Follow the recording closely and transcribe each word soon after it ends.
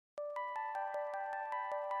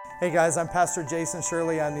Hey guys, I'm Pastor Jason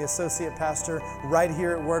Shirley. I'm the associate pastor right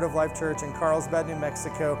here at Word of Life Church in Carlsbad, New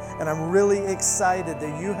Mexico, and I'm really excited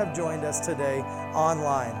that you have joined us today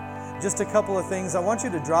online. Just a couple of things. I want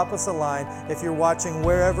you to drop us a line if you're watching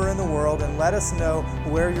wherever in the world and let us know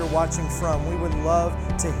where you're watching from. We would love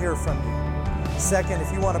to hear from you. Second,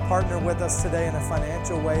 if you want to partner with us today in a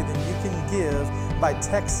financial way, then you can give by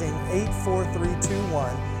texting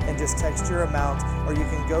 84321 and just text your amount, or you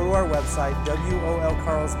can go to our website,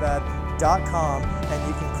 wolcarlsbad.com, and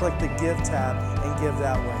you can click the Give tab and give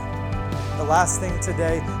that way. The last thing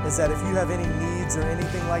today is that if you have any needs or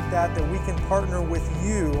anything like that we can partner with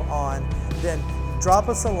you on, then drop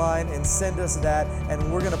us a line and send us that,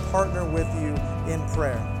 and we're going to partner with you in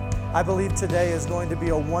prayer. I believe today is going to be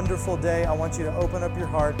a wonderful day. I want you to open up your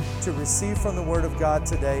heart to receive from the Word of God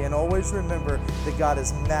today, and always remember that God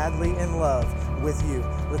is madly in love with you.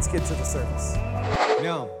 Let's get to the service.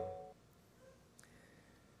 Now,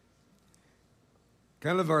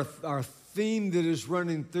 kind of our theme that is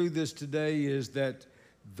running through this today is that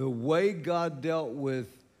the way God dealt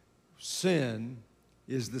with sin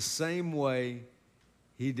is the same way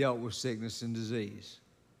He dealt with sickness and disease.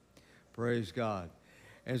 Praise God.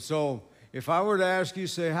 And so, if I were to ask you,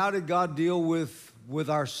 say, how did God deal with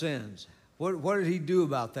our sins? What did He do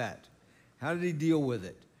about that? How did He deal with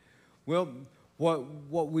it? Well,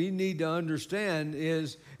 what we need to understand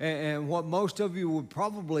is, and what most of you would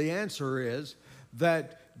probably answer is,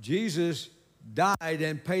 that Jesus died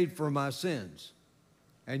and paid for my sins.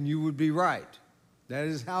 And you would be right. That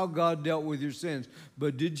is how God dealt with your sins.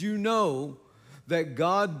 But did you know that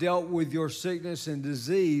God dealt with your sickness and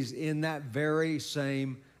disease in that very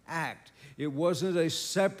same act? It wasn't a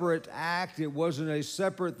separate act. It wasn't a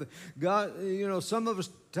separate God, some of us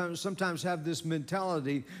sometimes have this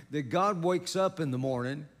mentality that God wakes up in the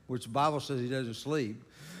morning, which the Bible says He doesn't sleep.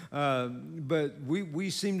 But we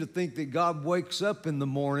seem to think that God wakes up in the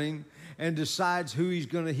morning and decides who He's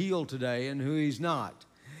going to heal today and who He's not.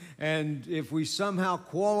 And if we somehow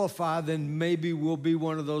qualify, then maybe we'll be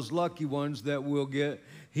one of those lucky ones that will get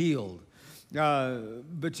healed.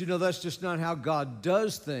 But that's just not how God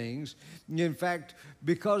does things. In fact,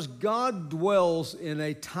 because God dwells in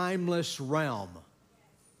a timeless realm,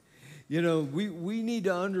 we need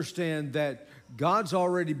to understand that God's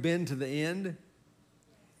already been to the end,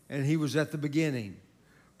 and He was at the beginning.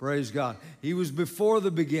 Praise God. He was before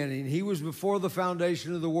the beginning. He was before the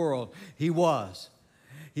foundation of the world. He was.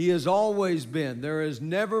 He has always been. There has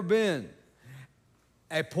never been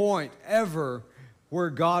a point ever where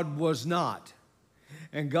God was not.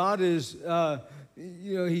 And God is,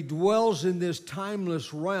 He dwells in this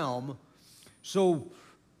timeless realm. So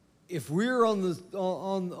if we're on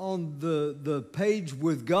the page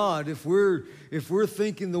with God, if we're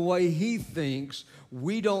thinking the way He thinks,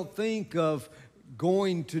 we don't think of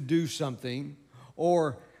going to do something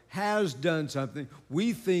or has done something.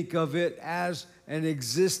 We think of it as an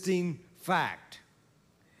existing fact.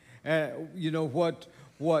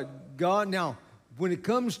 What God, now, when it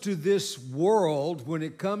comes to this world, when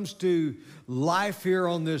it comes to life here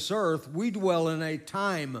on this earth, we dwell in a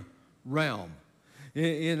time realm,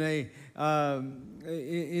 in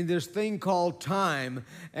this thing called time.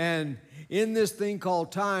 And in this thing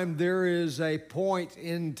called time, there is a point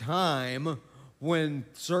in time when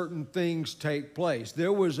certain things take place.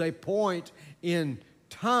 There was a point in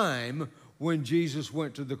time when Jesus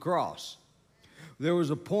went to the cross. There was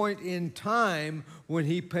a point in time when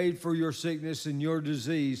He paid for your sickness and your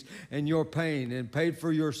disease and your pain and paid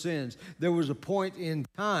for your sins. There was a point in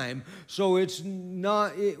time. So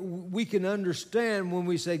we can understand when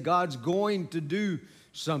we say God's going to do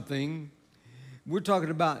something, we're talking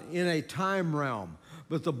about in a time realm.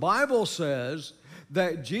 But the Bible says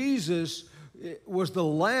that Jesus was the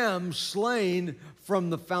lamb slain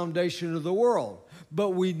from the foundation of the world.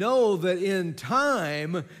 But we know that in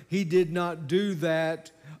time, He did not do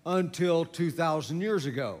that until 2,000 years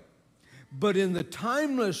ago. But in the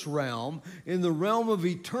timeless realm, in the realm of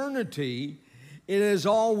eternity, it has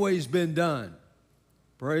always been done.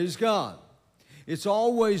 Praise God. It's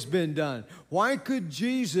always been done. Why could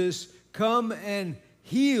Jesus come and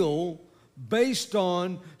heal based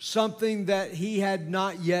on something that He had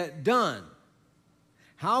not yet done?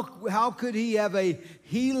 How could He have a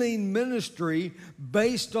healing ministry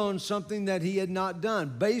based on something that He had not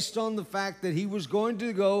done? Based on the fact that He was going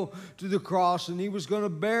to go to the cross and He was going to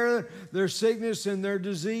bear their sickness and their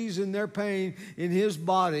disease and their pain in His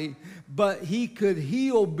body, but He could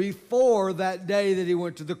heal before that day that He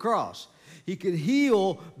went to the cross. He could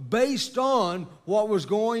heal based on what was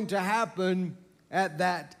going to happen at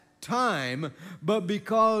that time, but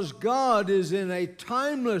because God is in a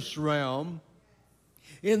timeless realm,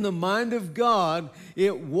 In the mind of God,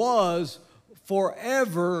 it was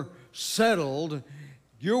forever settled.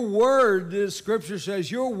 Your word, the scripture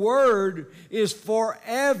says, your word is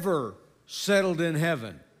forever settled in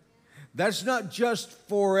heaven. That's not just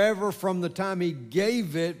forever from the time he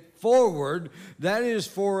gave it forward. That is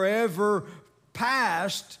forever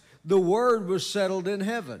past. The word was settled in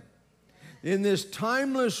heaven. In this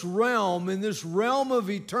timeless realm, in this realm of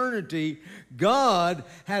eternity, God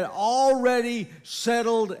had already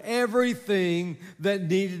settled everything that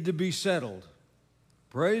needed to be settled.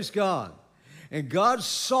 Praise God. And God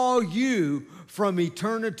saw you from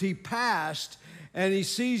eternity past, and he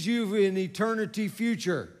sees you in eternity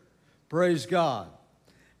future. Praise God.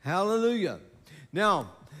 Hallelujah. Now,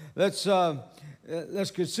 let's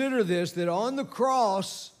consider this, that on the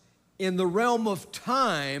cross, in the realm of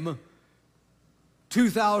time,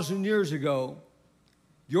 2,000 years ago,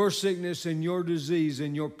 your sickness and your disease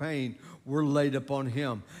and your pain were laid upon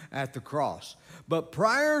him at the cross. But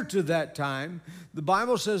prior to that time, the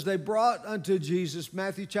Bible says they brought unto Jesus,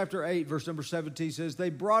 Matthew chapter 8, verse number 17 says, they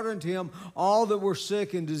brought unto him all that were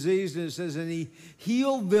sick and diseased, and it says, and he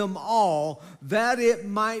healed them all, that it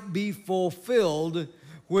might be fulfilled,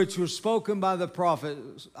 which was spoken by the prophet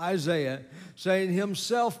Isaiah, saying,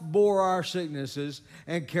 himself bore our sicknesses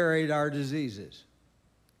and carried our diseases.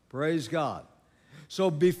 Praise God.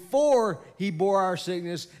 So before he bore our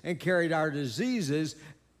sickness and carried our diseases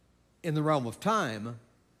in the realm of time,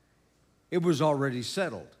 it was already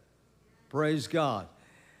settled. Praise God.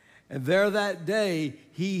 And there that day,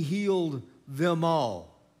 he healed them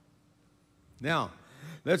all. Now,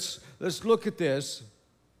 let's look at this.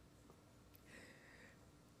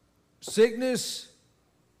 Sickness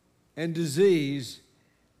and disease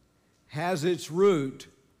has its root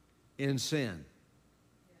in sin.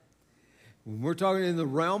 When we're talking in the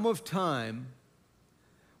realm of time,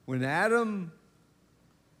 when Adam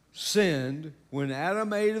sinned, when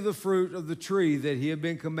Adam ate of the fruit of the tree that he had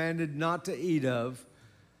been commanded not to eat of,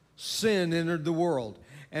 sin entered the world.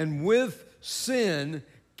 And with sin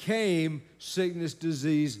came sickness,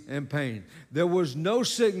 disease, and pain. There was no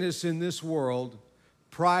sickness in this world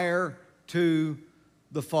prior to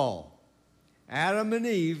the fall. Adam and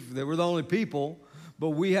Eve, they were the only people, but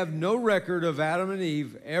we have no record of Adam and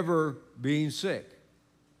Eve ever being sick.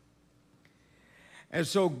 And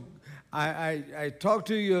so I talked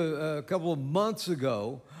to you a couple of months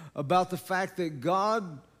ago about the fact that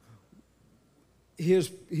God,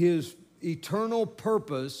 his eternal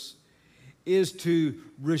purpose is to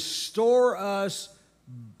restore us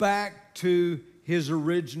back to his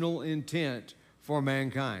original intent for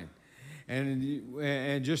mankind.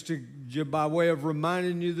 And just by way of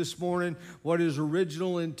reminding you this morning, what his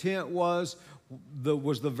original intent was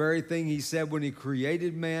the very thing he said when he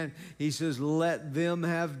created man. He says, let them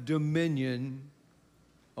have dominion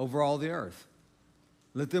over all the earth.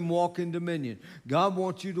 Let them walk in dominion. God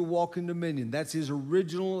wants you to walk in dominion. That's his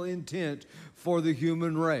original intent for the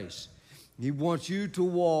human race. He wants you to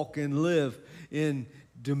walk and live in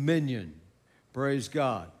dominion. Praise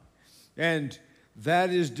God. And that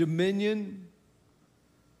is dominion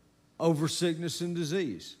over sickness and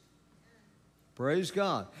disease. Praise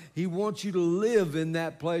God. He wants you to live in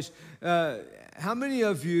that place. How many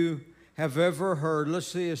of you have ever heard, let's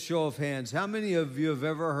see a show of hands, how many of you have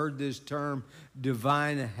ever heard this term,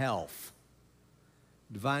 divine health?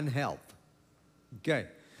 Divine health. Okay.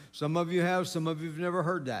 Some of you have, some of you have never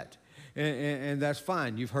heard that. And that's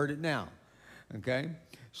fine. You've heard it now. Okay?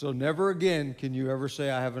 So never again can you ever say,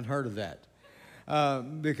 I haven't heard of that.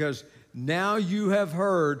 Because now you have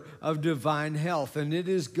heard of divine health, and it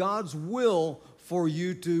is God's will for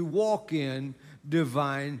you to walk in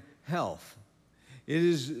divine health. It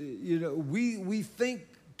is, we think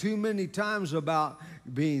too many times about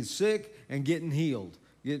being sick and getting healed.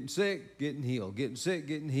 Getting sick, getting healed. Getting sick,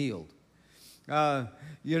 getting healed. Let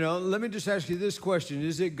me just ask you this question.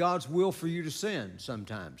 Is it God's will for you to sin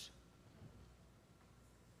sometimes?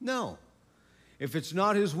 No. If it's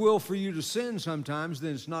not his will for you to sin sometimes,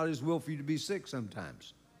 then it's not his will for you to be sick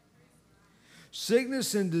sometimes.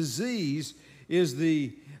 Sickness and disease is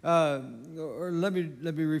the, or let me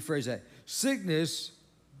rephrase that. Sickness,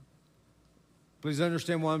 please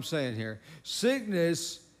understand what I'm saying here.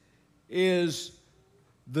 Sickness is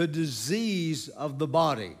the disease of the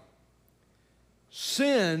body.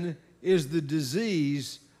 Sin is the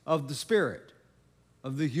disease of the spirit,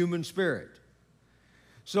 of the human spirit.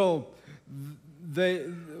 So,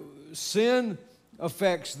 sin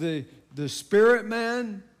affects the spirit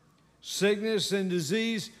man. Sickness and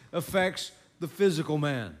disease affects the physical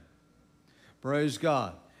man. Praise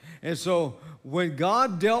God. And so when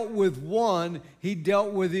God dealt with one, he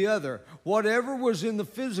dealt with the other. Whatever was in the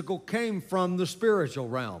physical came from the spiritual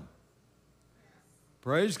realm.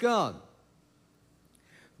 Praise God.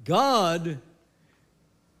 God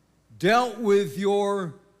dealt with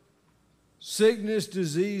your sickness,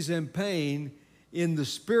 disease, and pain in the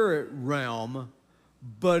spirit realm,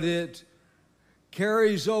 but it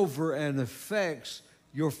carries over and affects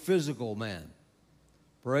your physical man.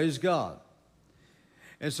 Praise God.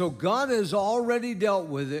 And so God has already dealt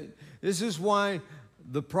with it. This is why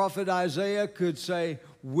the prophet Isaiah could say,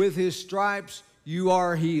 with his stripes you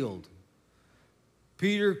are healed.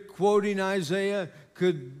 Peter, quoting Isaiah,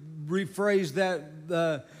 could rephrase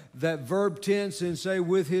that verb tense and say,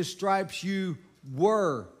 with his stripes you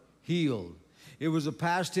were healed. It was a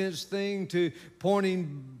past tense thing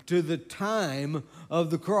pointing to the time of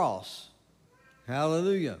the cross.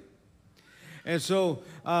 Hallelujah. And so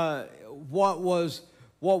what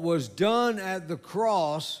was done at the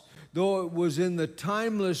cross, though it was in the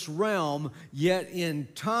timeless realm, yet in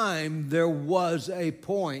time there was a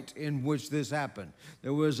point in which this happened.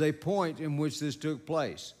 There was a point in which this took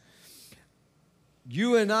place.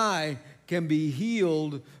 You and I can be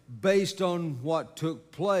healed based on what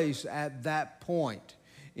took place at that point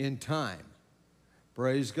in time.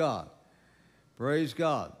 Praise God. Praise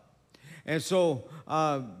God. And so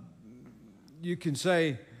you can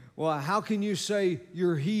say, well, how can you say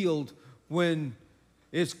you're healed when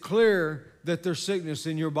it's clear that there's sickness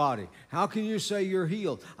in your body? How can you say you're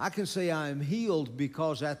healed? I can say I am healed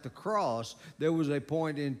because at the cross there was a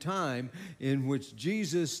point in time in which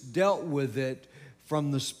Jesus dealt with it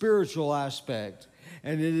from the spiritual aspect,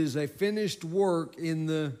 and it is a finished work in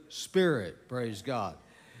the spirit. Praise God.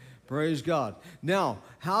 Praise God. Now,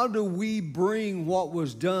 how do we bring what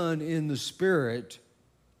was done in the spirit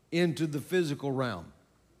into the physical realm?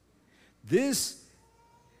 This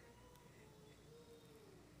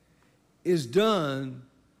is done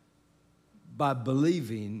by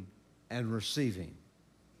believing and receiving.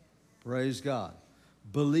 Praise God.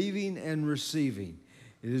 Believing and receiving.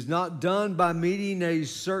 It is not done by meeting a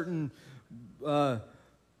certain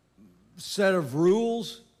set of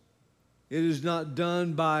rules. It is not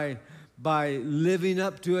done by living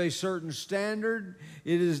up to a certain standard.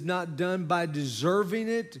 It is not done by deserving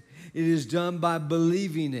it. It is done by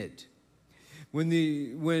believing it. When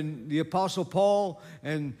the Apostle Paul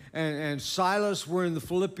and Silas were in the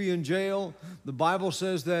Philippian jail, the Bible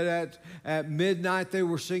says that at midnight they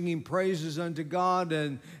were singing praises unto God,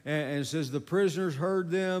 and says the prisoners heard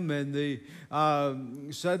them, and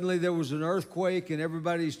suddenly there was an earthquake, and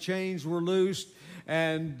everybody's chains were loosed,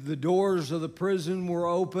 and the doors of the prison were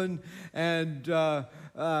open, and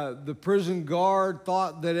the prison guard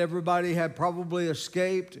thought that everybody had probably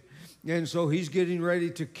escaped. And so he's getting ready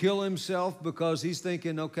to kill himself because he's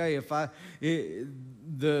thinking, okay,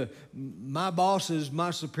 my bosses, my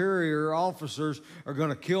superior officers are going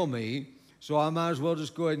to kill me, so I might as well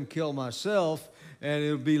just go ahead and kill myself, and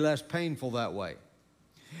it'll be less painful that way.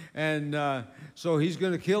 And so he's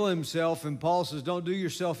going to kill himself, and Paul says, don't do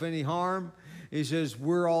yourself any harm. He says,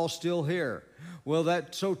 we're all still here. Well,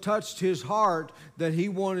 that so touched his heart that he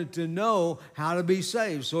wanted to know how to be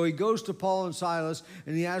saved. So he goes to Paul and Silas,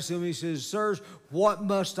 and he asks them, he says, sirs, what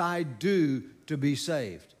must I do to be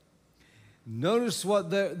saved? Notice what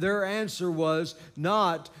their answer was,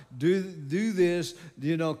 not do this,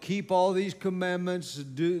 keep all these commandments,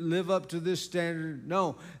 live up to this standard.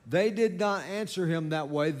 No, they did not answer him that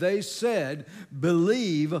way. They said,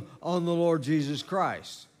 believe on the Lord Jesus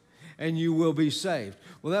Christ, and you will be saved.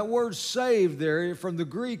 Well, that word saved there from the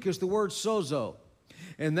Greek is the word sozo.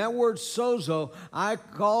 And that word sozo, I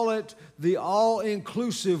call it the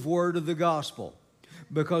all-inclusive word of the gospel.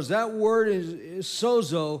 Because that word is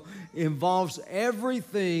sozo involves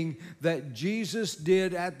everything that Jesus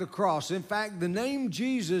did at the cross. In fact, the name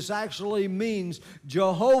Jesus actually means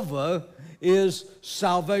Jehovah is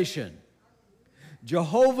salvation.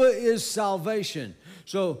 Jehovah is salvation.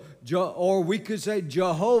 So, or we could say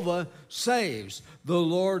Jehovah saves. The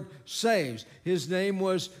Lord saves. His name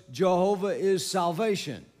was Jehovah is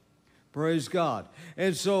salvation. Praise God.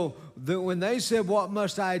 And so when they said, what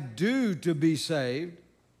must I do to be saved?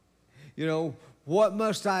 What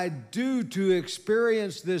must I do to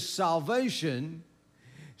experience this salvation?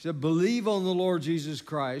 He said, believe on the Lord Jesus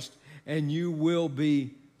Christ and you will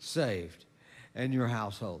be saved and your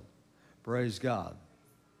household. Praise God.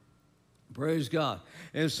 Praise God.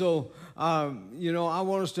 And so, I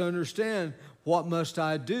want us to understand, what must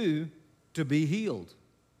I do to be healed?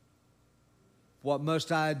 What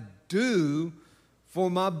must I do for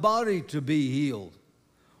my body to be healed?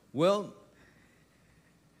 Well,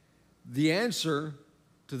 the answer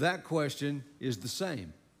to that question is the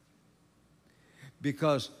same.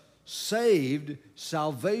 Because saved,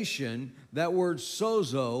 salvation, that word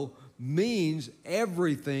sozo, means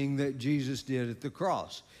everything that Jesus did at the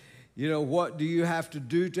cross. You know, what do you have to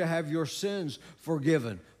do to have your sins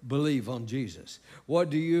forgiven? Believe on Jesus. What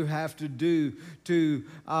do you have to do to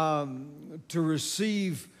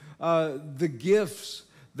receive the gifts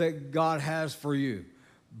that God has for you?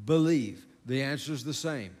 Believe. The answer is the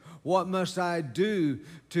same. What must I do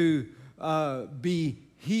to be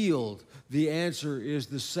healed? The answer is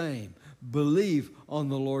the same. Believe on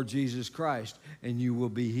the Lord Jesus Christ and you will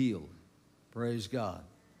be healed. Praise God.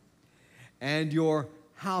 And your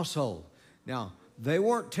household. Now, they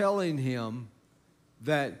weren't telling him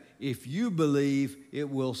that if you believe, it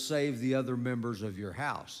will save the other members of your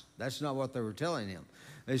house. That's not what they were telling him.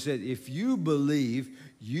 They said, if you believe,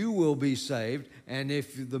 you will be saved, and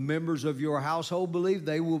if the members of your household believe,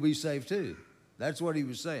 they will be saved too. That's what he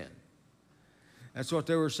was saying. That's what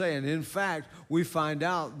they were saying. In fact, we find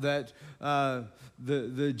out that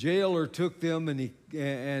the jailer took them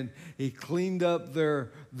and he cleaned up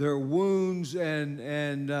their wounds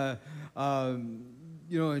and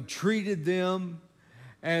treated them.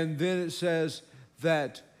 And then it says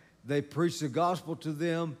that they preached the gospel to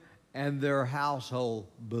them, and their household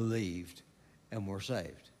believed and were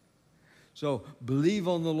saved. So believe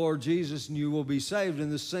on the Lord Jesus and you will be saved. And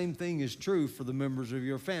the same thing is true for the members of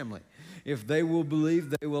your family. If they will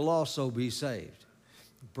believe, they will also be saved.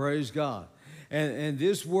 Praise God. And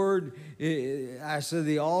this word, I said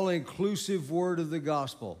the all-inclusive word of the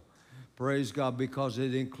gospel. Praise God, because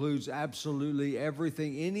it includes absolutely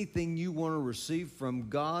everything, anything you want to receive from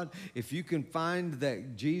God. If you can find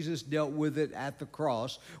that Jesus dealt with it at the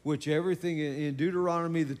cross, which everything in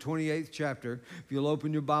Deuteronomy, the 28th chapter, if you'll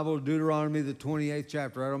open your Bible to Deuteronomy, the 28th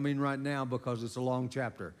chapter, I don't mean right now because it's a long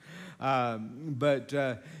chapter. But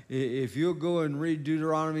if you'll go and read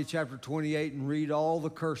Deuteronomy chapter 28 and read all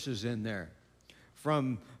the curses in there,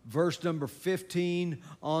 from verse number 15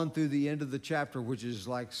 on through the end of the chapter, which is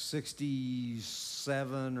like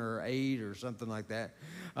 67 or 8 or something like that.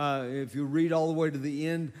 If you read all the way to the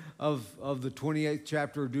end of the 28th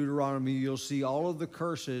chapter of Deuteronomy, you'll see all of the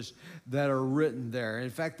curses that are written there.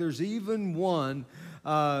 In fact, there's even one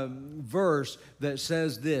verse that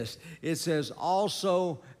says this. It says,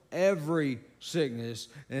 also every sickness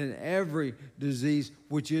and every disease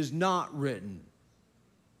which is not written.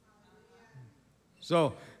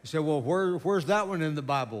 So you say, well, where's that one in the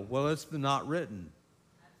Bible? Well, it's not written.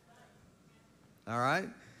 All right?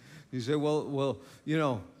 You say, well, you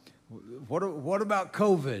know, what about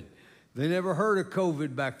COVID? They never heard of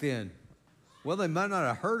COVID back then. Well, they might not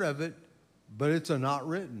have heard of it, but it's not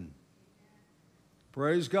written.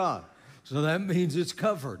 Praise God. So that means it's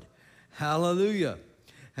covered. Hallelujah.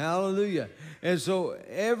 Hallelujah. And so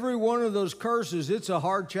every one of those curses, it's a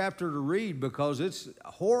hard chapter to read because it's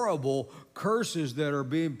horrible curses that are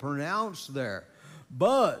being pronounced there.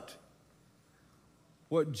 But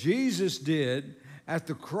what Jesus did at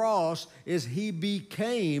the cross is he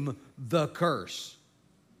became the curse.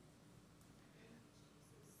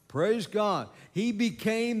 Praise God. He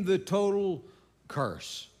became the total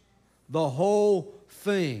curse. The whole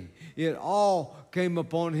thing. It all came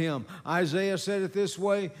upon him. Isaiah said it this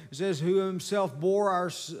way. It says, who himself bore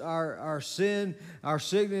our sin, our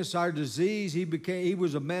sickness, our disease. He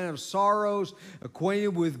was a man of sorrows,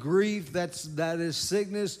 acquainted with grief. That is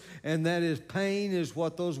sickness, and that is pain, is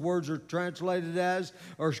what those words are translated as,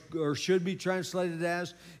 or should be translated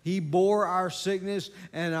as. He bore our sickness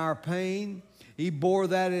and our pain. He bore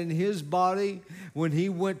that in his body when he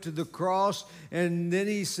went to the cross. And then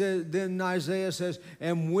he said, then Isaiah says,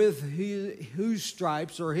 and with whose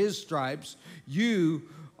stripes, or his stripes, you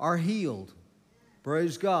are healed.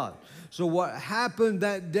 Praise God. So what happened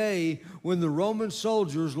that day when the Roman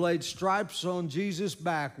soldiers laid stripes on Jesus'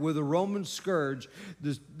 back with a Roman scourge,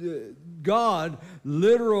 God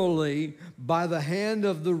literally, by the hand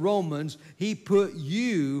of the Romans, he put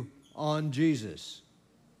you on Jesus.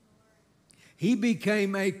 He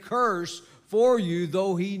became a curse for you,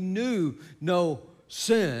 though he knew no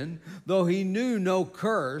sin, though he knew no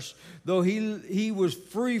curse, though he was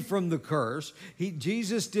free from the curse.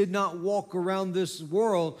 Jesus did not walk around this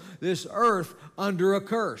world, this earth, under a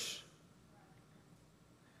curse.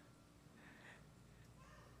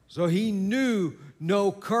 So he knew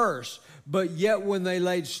no curse. But yet when they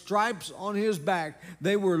laid stripes on his back,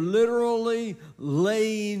 they were literally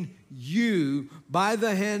laying you, by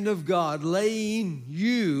the hand of God, laying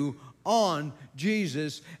you on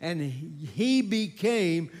Jesus, and he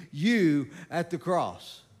became you at the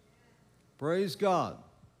cross. Praise God.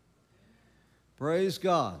 Praise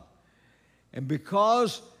God. And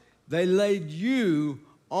because they laid you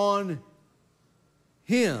on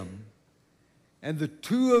him, and the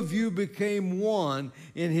two of you became one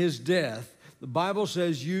in his death, the Bible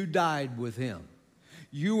says you died with him.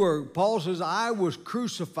 Paul says, I was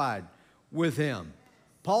crucified with him.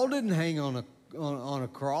 Paul didn't hang on a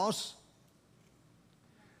cross,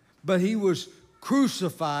 but he was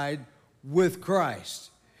crucified with Christ.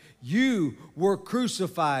 You were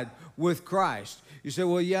crucified with Christ. You say,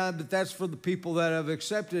 well, yeah, but that's for the people that have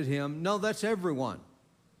accepted him. No, that's everyone.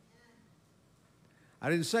 I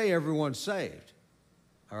didn't say everyone's saved,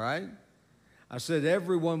 all right? I said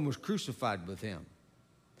everyone was crucified with him.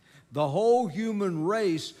 The whole human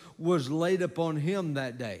race was laid upon him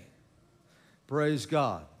that day. Praise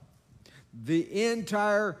God. The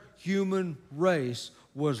entire human race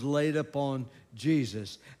was laid upon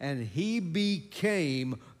Jesus, and he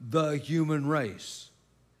became the human race.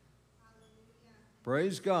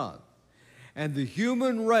 Praise God. And the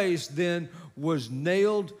human race then was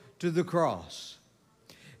nailed to the cross.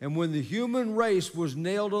 And when the human race was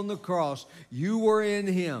nailed on the cross, you were in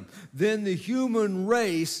him. Then the human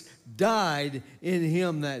race died in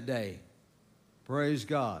him that day. Praise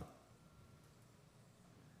God.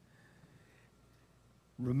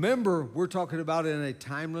 Remember, we're talking about in a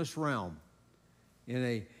timeless realm,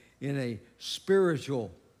 in a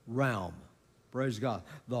spiritual realm. Praise God.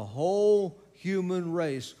 The whole human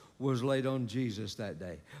race was laid on Jesus that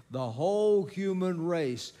day. The whole human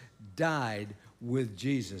race died with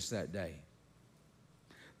Jesus that day.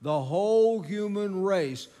 The whole human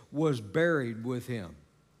race was buried with him.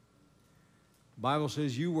 The Bible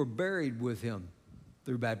says you were buried with him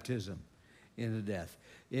through baptism into death.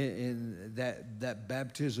 In that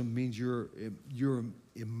baptism means your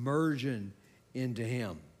immersion into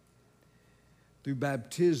him. Through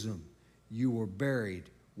baptism, you were buried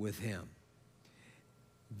with him.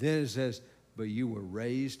 Then it says, but you were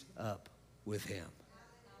raised up with him.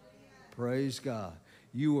 Praise God.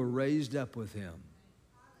 You were raised up with him.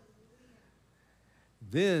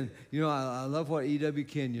 Then, I love what E.W.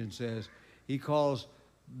 Kenyon says. He says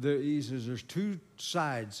there's two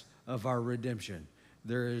sides of our redemption.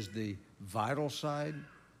 There is the vital side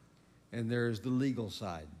and there is the legal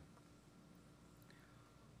side.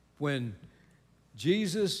 When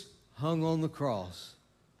Jesus hung on the cross,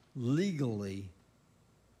 legally,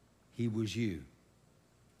 he was you.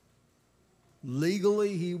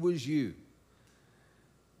 Legally, he was you.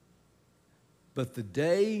 But the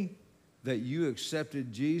day that you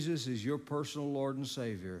accepted Jesus as your personal Lord and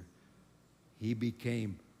Savior, he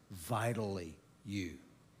became vitally you.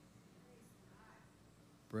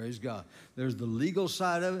 Praise God. There's the legal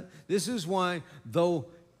side of it. This is why, though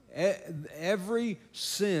every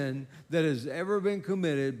sin that has ever been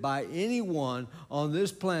committed by anyone on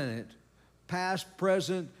this planet, past,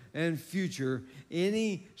 present, and future,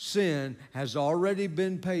 any sin has already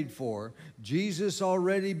been paid for. Jesus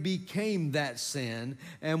already became that sin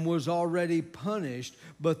and was already punished,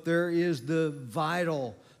 but there is the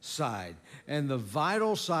vital side. And the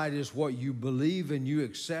vital side is what you believe and you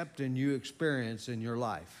accept and you experience in your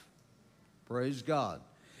life. Praise God.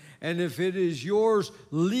 And if it is yours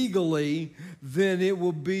legally, then it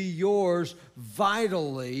will be yours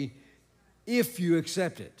vitally if you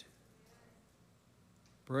accept it.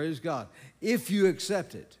 Praise God. If you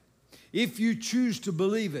accept it. If you choose to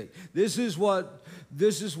believe it. This is what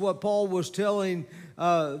Paul was telling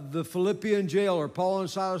the Philippian jailer. Paul and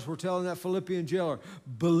Silas were telling that Philippian jailer,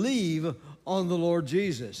 believe on the Lord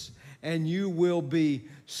Jesus and you will be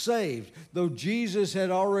saved. Though Jesus had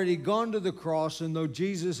already gone to the cross and though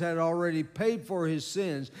Jesus had already paid for his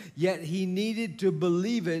sins, yet he needed to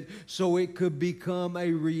believe it so it could become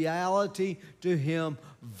a reality to him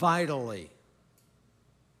vitally.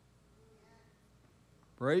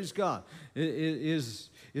 Praise God. Is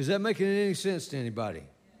that making any sense to anybody?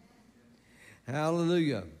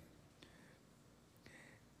 Hallelujah.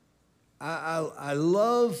 I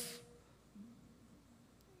love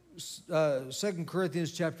 2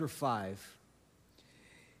 Corinthians chapter 5.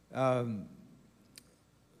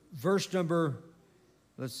 Verse number,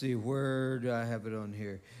 let's see, where do I have it on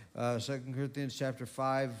here? 2 Corinthians chapter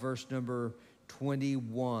 5, verse number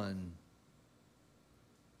 21.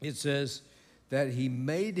 It says that he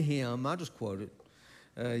made him, I'll just quote it.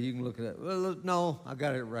 You can look at it. Well, no, I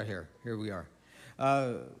got it right here. Here we are.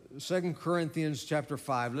 2 Corinthians chapter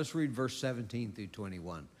 5. Let's read verse 17 through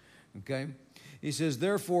 21. Okay? He says,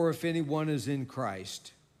 therefore, if anyone is in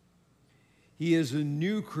Christ, he is a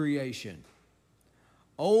new creation.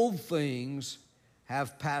 Old things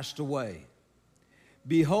have passed away.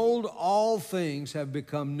 Behold, all things have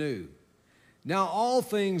become new. Now all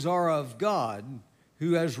things are of God,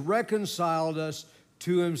 who has reconciled us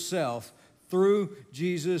to himself through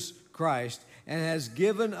Jesus Christ and has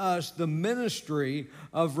given us the ministry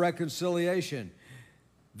of reconciliation.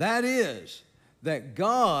 That is, that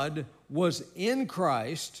God was in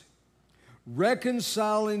Christ,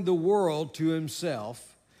 reconciling the world to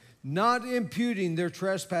himself, not imputing their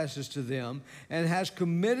trespasses to them, and has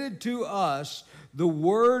committed to us the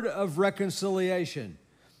word of reconciliation.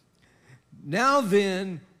 Now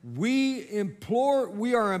then, we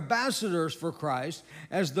are ambassadors for Christ,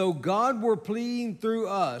 as though God were pleading through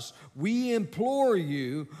us. We implore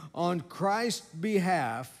you on Christ's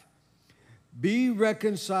behalf, be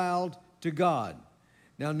reconciled to God.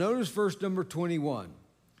 Now notice verse number 21.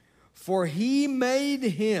 For he made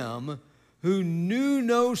him who knew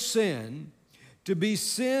no sin to be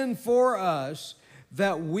sin for us,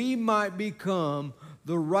 that we might become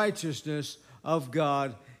the righteousness of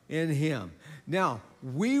God in him. Now,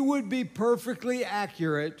 we would be perfectly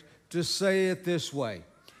accurate to say it this way.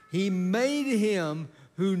 He made him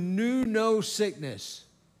who knew no sickness.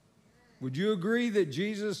 Would you agree that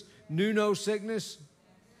Jesus knew no sickness?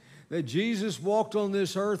 That Jesus walked on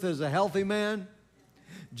this earth as a healthy man?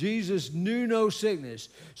 Jesus knew no sickness.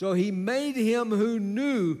 So he made him who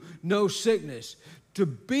knew no sickness to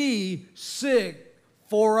be sick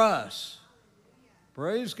for us.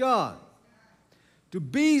 Praise God. To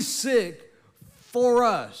be sick for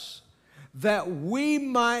us, that we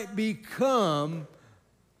might become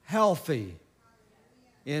healthy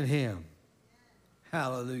in him.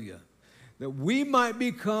 Hallelujah. That we might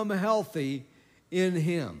become healthy in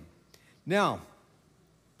him. Now,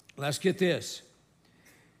 let's get this.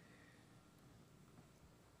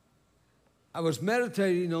 I was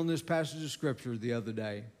meditating on this passage of Scripture the other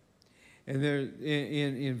day, and there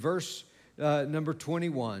in verse number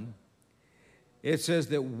 21, it says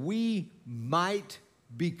that we might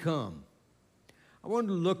become. I wanted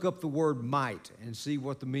to look up the word might and see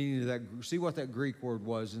what the meaning of that, see what that Greek word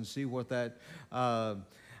was, and see what that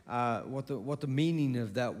what the meaning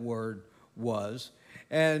of that word was.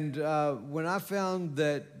 And when I found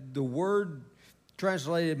that the word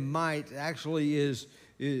translated might actually is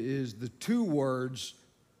the two words,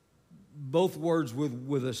 both words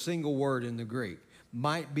with a single word in the Greek,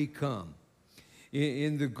 might become.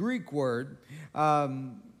 In the Greek word,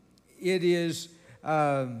 it is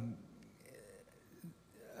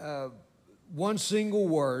one single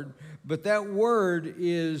word, but that word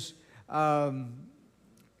is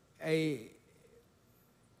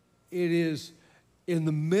it is in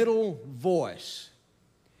the middle voice.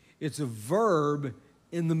 It's a verb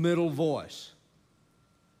in the middle voice.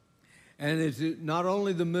 And it's not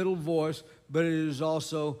only the middle voice, but it is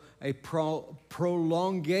also a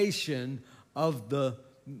prolongation of the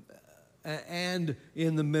and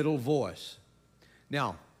in the middle voice.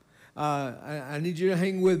 Now, I need you to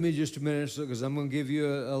hang with me just a minute because I'm going to give you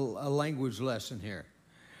a language lesson here.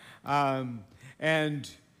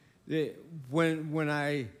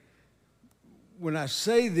 When I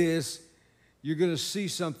say this, you're going to see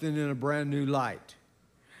something in a brand new light.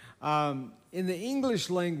 In the English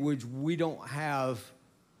language, we don't have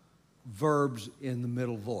verbs in the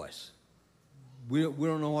middle voice. We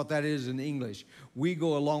don't know what that is in English. We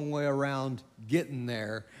go a long way around getting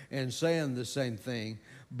there and saying the same thing,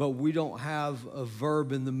 but we don't have a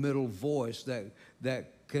verb in the middle voice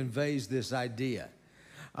that conveys this idea.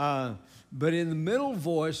 But in the middle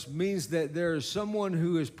voice means that there is someone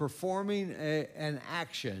who is performing an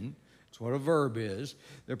action. That's what a verb is.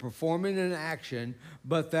 They're performing an action,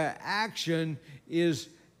 but that action is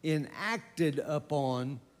enacted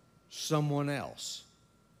upon someone else.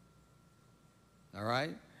 All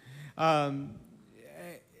right? Let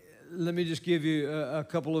me just give you a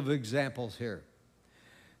couple of examples here.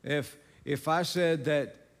 If I said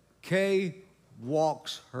that Kay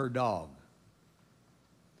walks her dog,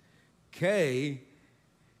 Kay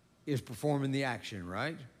is performing the action,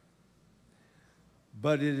 right?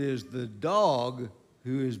 But it is the dog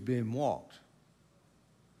who is being walked.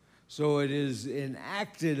 So it is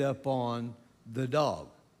enacted upon the dog.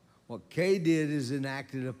 What Kay did is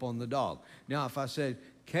enacted upon the dog. Now, if I said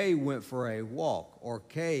Kay went for a walk or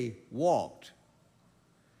Kay walked,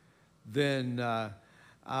 then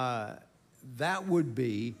that would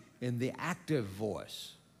be in the active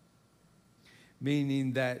voice,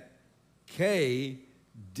 meaning that Kay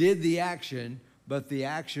did the action, but the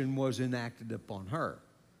action was enacted upon her.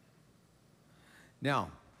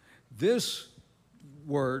 Now, this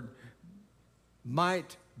word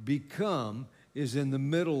might become is in the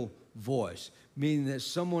middle voice, meaning that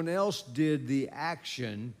someone else did the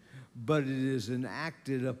action, but it is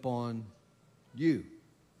enacted upon you.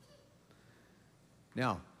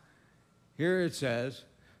 Now, here it says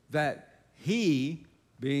that he,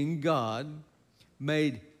 being God,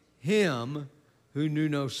 made him who knew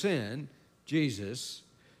no sin, Jesus,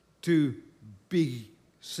 to be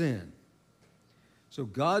sin. So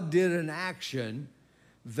God did an action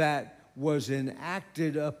that was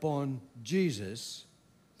enacted upon Jesus,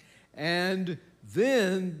 and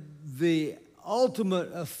then the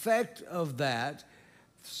ultimate effect of that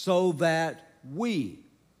so that we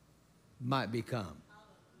might become.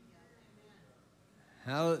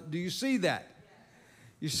 How do you see that?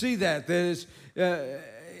 You see that is,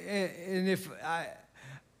 and if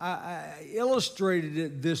I illustrated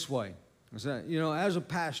it this way, as a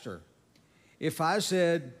pastor, if I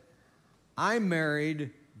said, I married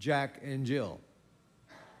Jack and Jill.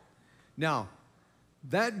 Now,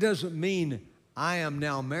 that doesn't mean I am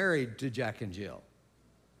now married to Jack and Jill.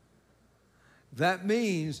 That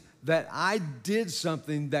means that I did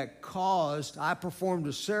something that I performed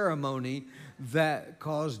a ceremony that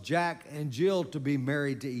caused Jack and Jill to be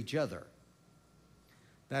married to each other.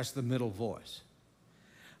 That's the middle voice.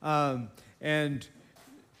 And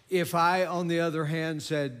if I, on the other hand,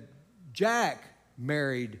 said, Jack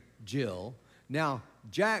married Jill, now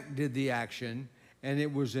Jack did the action, and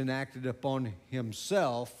it was enacted upon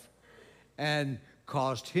himself and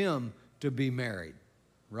caused him to be married.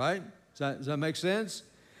 Right? Does that make sense?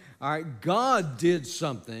 All right, God did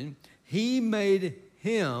something. He made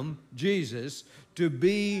him, Jesus, to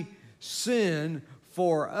be sin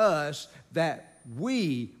for us that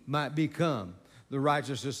we might become the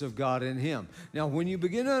righteousness of God in him. Now, when you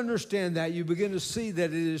begin to understand that, you begin to see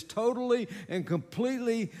that it is totally and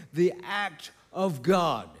completely the act of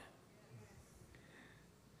God.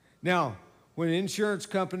 Now, when insurance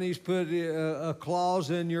companies put a clause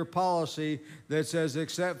in your policy that says,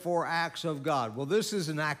 except for acts of God, well, this is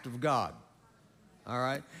an act of God. All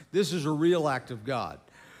right? This is a real act of God.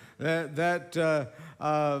 That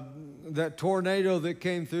tornado that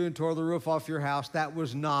came through and tore the roof off your house, that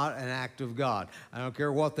was not an act of God. I don't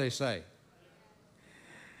care what they say.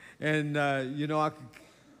 And, I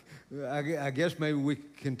guess maybe we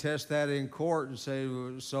can test that in court and say,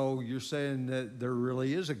 so you're saying that there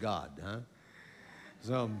really is a God, huh?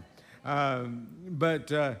 So, but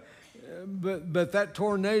that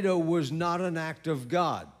tornado was not an act of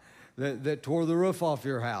God that tore the roof off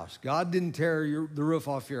your house. God didn't tear the roof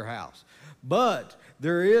off your house. But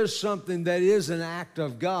there is something that is an act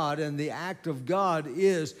of God, and the act of God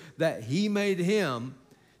is that he made him,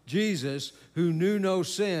 Jesus, who knew no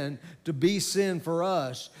sin, to be sin for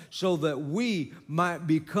us so that we might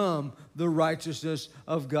become the righteousness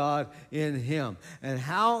of God in him. And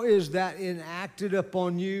how is that enacted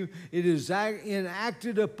upon you? It is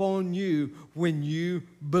enacted upon you when you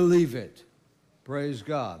believe it. Praise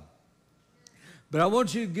God. But I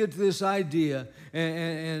want you to get to this idea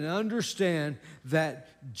and understand that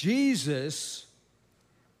Jesus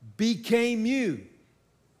became you.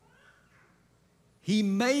 He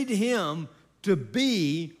made him to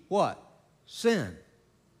be what? Sin.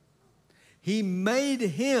 He made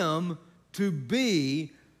him to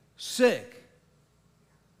be sick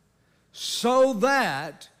so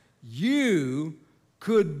that you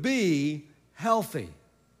could be healthy.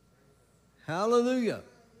 Hallelujah.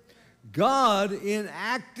 God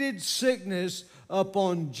enacted sickness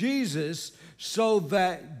upon Jesus so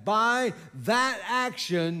that by that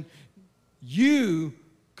action you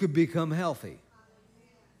could become healthy.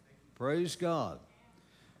 Praise God.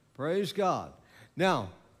 Praise God. Now,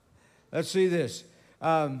 let's see this.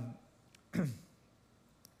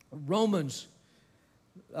 Romans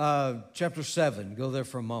chapter 7. Go there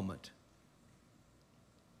for a moment.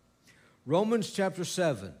 Romans chapter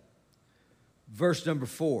 7, verse number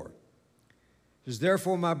 4. It says,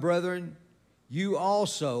 therefore, my brethren, you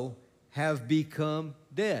also have become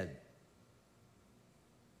dead.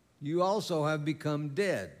 You also have become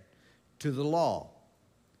dead to the law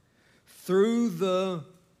through the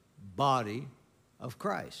body of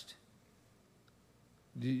Christ.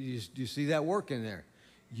 Do you see that working there?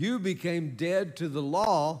 You became dead to the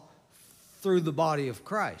law through the body of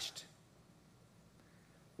Christ.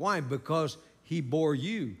 Why? Because he bore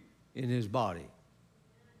you in his body.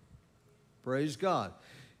 Praise God.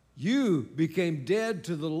 You became dead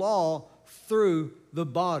to the law through the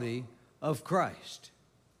body of Christ.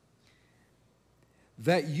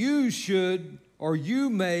 That you should, or you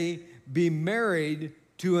may be married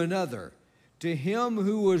to another, to him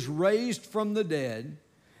who was raised from the dead,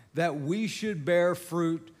 that we should bear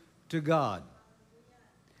fruit to God.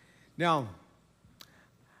 Now,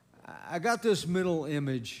 I got this mental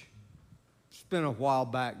image, it's been a while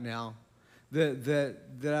back now, I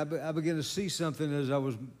began to see something as I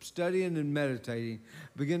was studying and meditating.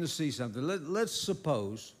 I began to see something. Let's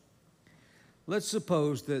suppose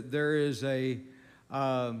that there is a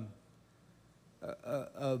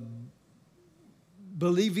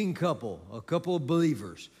believing couple, a couple of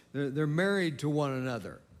believers. They're married to one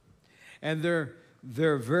another, and they're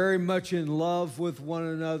very much in love with one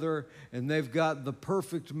another, and they've got the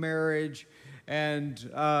perfect marriage. And,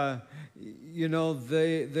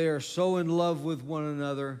 they are so in love with one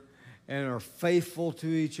another and are faithful to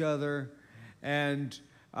each other. And,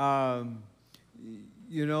 then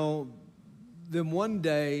one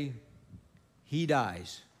day he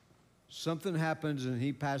dies. Something happens and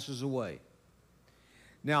he passes away.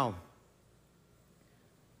 Now,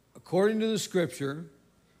 according to the scripture,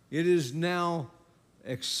 it is now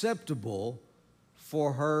acceptable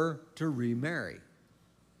for her to remarry.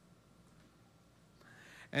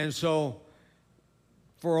 And so,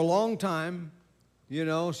 for a long time,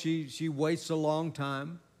 she waits a long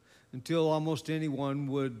time until almost anyone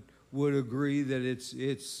would agree that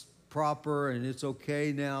it's proper and it's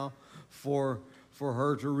okay now for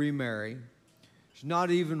her to remarry. She's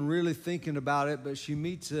not even really thinking about it, but she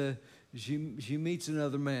meets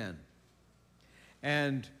another man,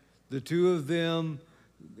 and the two of them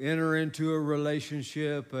enter into a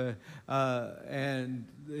relationship, and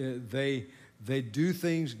they do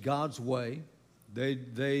things God's way.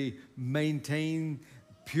 They maintain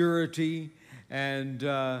purity and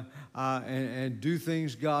do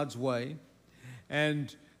things God's way.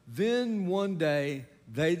 And then one day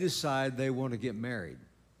they decide they want to get married.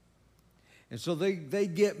 And so they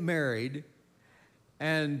get married,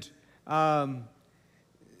 and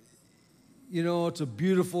it's a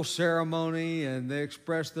beautiful ceremony, and they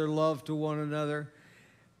express their love to one another.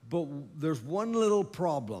 But there's one little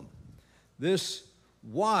problem. This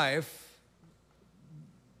wife,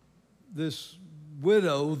 this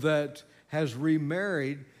widow that has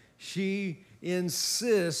remarried, she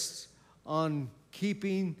insists on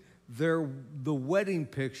keeping the wedding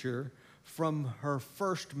picture from her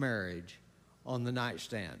first marriage on the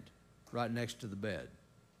nightstand right next to the bed.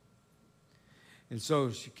 And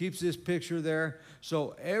so she keeps this picture there.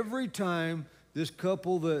 So every time this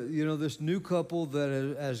couple this new couple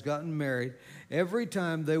that has gotten married, every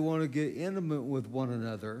time they want to get intimate with one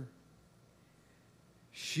another,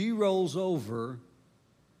 she rolls over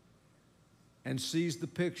and sees the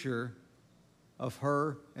picture of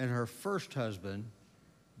her and her first husband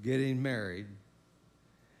getting married,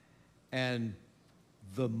 and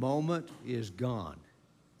the moment is gone.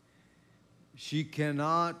 She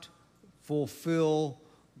cannot fulfill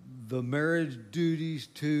the marriage duties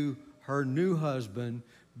to her new husband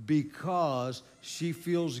because she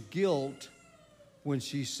feels guilt when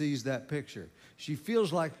she sees that picture. She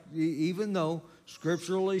feels like, even though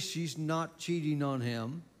scripturally she's not cheating on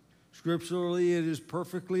him, scripturally it is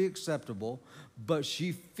perfectly acceptable, but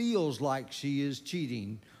she feels like she is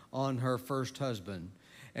cheating on her first husband.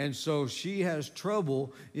 And so she has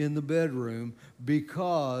trouble in the bedroom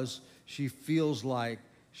because she feels like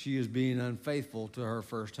she is being unfaithful to her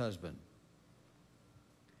first husband.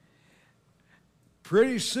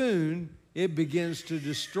 Pretty soon, it begins to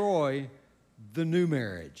destroy the new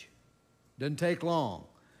marriage. Doesn't take long.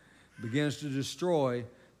 It begins to destroy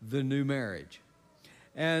the new marriage.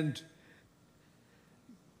 And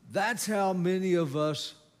that's how many of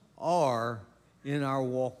us are in our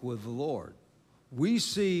walk with the Lord. We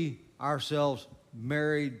see ourselves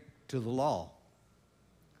married to the law.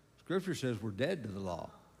 Scripture says we're dead to the law.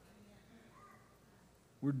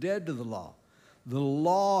 We're dead to the law. The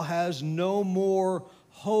law has no more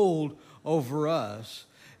hold over us,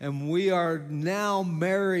 and we are now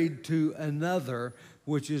married to another,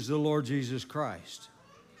 which is the Lord Jesus Christ.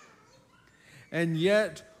 And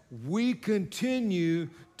yet, we continue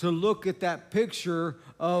to look at that picture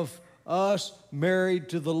of us married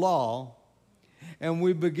to the law, and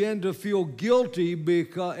we begin to feel guilty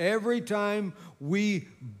because every time we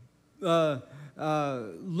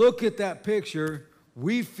look at that picture,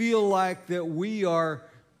 we feel like that we are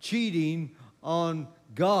cheating on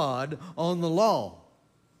God, on the law.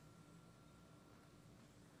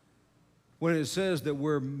 When it says that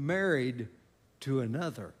we're married to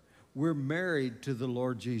another, we're married to the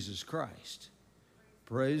Lord Jesus Christ.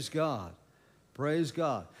 Praise God. Praise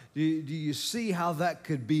God. Do you see how that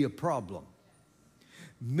could be a problem?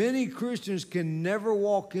 Many Christians can never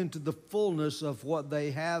walk into the fullness of what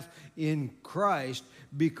they have in Christ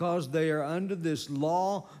because they are under this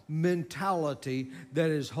law mentality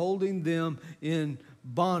that is holding them in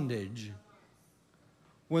bondage,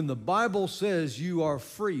 when the Bible says you are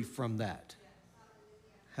free from that.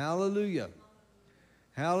 Hallelujah.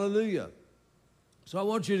 Hallelujah. So I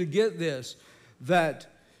want you to get this, that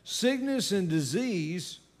sickness and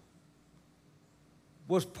disease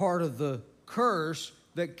was part of the curse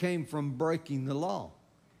that came from breaking the law.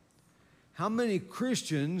 How many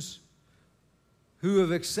Christians who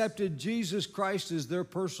have accepted Jesus Christ as their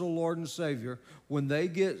personal Lord and Savior, when they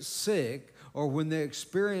get sick or when they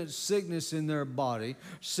experience sickness in their body,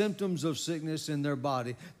 symptoms of sickness in their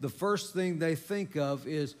body, the first thing they think of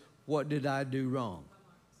is, what did I do wrong?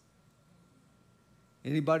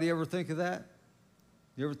 Anybody ever think of that?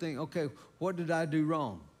 You ever think, okay, what did I do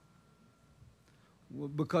wrong? Well,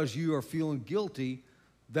 because you are feeling guilty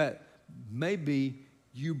that maybe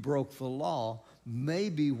you broke the law,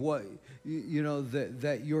 maybe what, you know,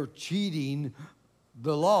 that you're cheating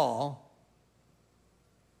the law.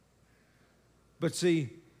 But see,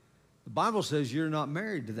 the Bible says you're not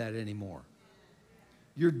married to that anymore.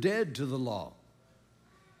 You're dead to the law.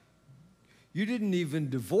 You didn't even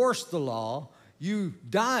divorce the law. You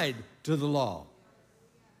died to the law.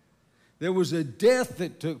 There was a death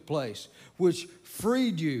that took place, which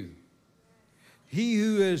freed you. He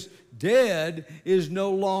who is dead is no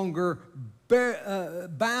longer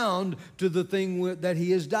bound to the thing that he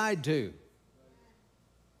has died to.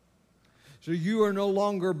 So you are no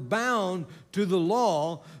longer bound to the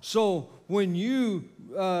law. So when you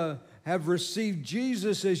have received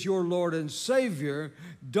Jesus as your Lord and Savior,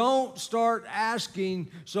 don't start asking,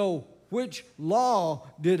 so which law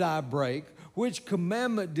did I break? Which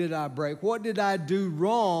commandment did I break? What did I do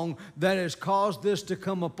wrong that has caused this to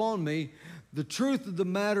come upon me? The truth of the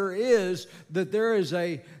matter is that there is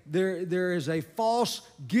a false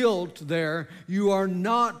guilt there. You are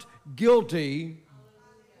not guilty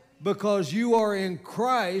because you are in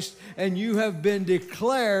Christ and you have been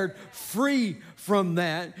declared free from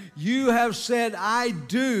that. You have said, I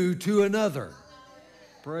do to another.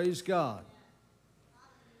 Praise God.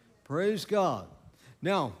 Praise God.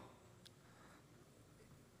 Now,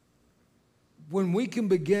 when we can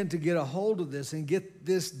begin to get a hold of this and get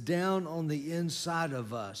this down on the inside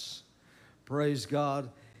of us, praise God,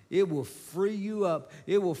 it will free you up.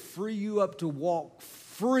 It will free you up to walk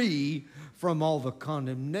free from all the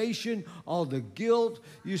condemnation, all the guilt.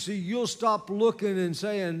 You see, you'll stop looking and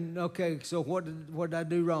saying, okay, so what did I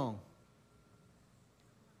do wrong?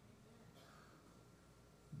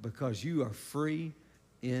 Because you are free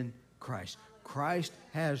in Christ. Christ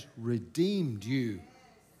has redeemed you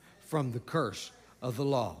from the curse of the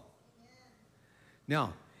law.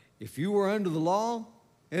 Now, if you were under the law,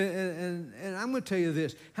 and I'm going to tell you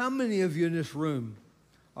this, how many of you in this room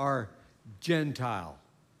are Gentile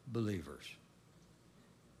believers?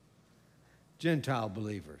 Gentile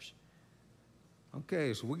believers.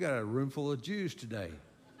 Okay, so we got a room full of Jews today.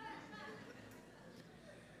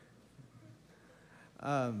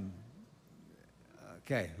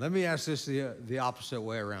 Okay, let me ask this the opposite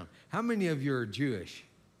way around. How many of you are Jewish?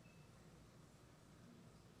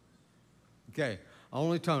 Okay,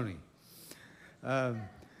 only Tony.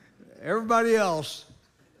 Everybody else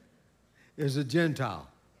is a Gentile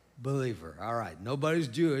believer. All right, nobody's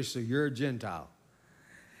Jewish, so you're a Gentile.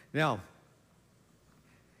 Now,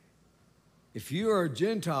 if you are a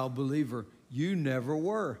Gentile believer, you never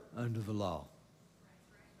were under the law.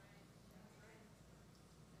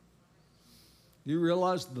 You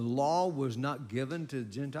realize the law was not given to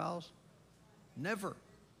Gentiles? Never.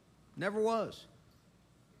 Never was.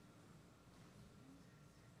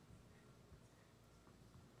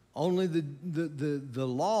 Only the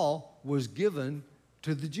law was given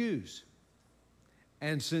to the Jews.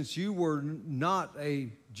 And since you were not a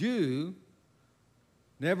Jew,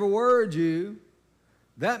 never were a Jew,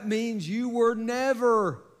 that means you were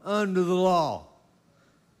never under the law.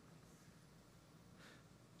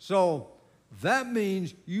 So that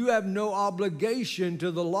means you have no obligation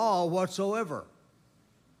to the law whatsoever.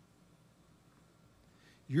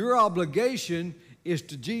 Your obligation is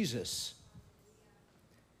to Jesus.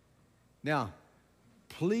 Now,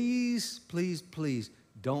 please, please, please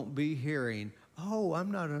don't be hearing, oh,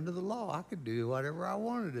 I'm not under the law. I could do whatever I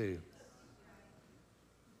want to do.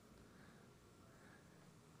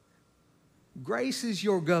 Grace is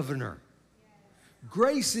your governor.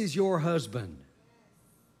 Grace is your husband.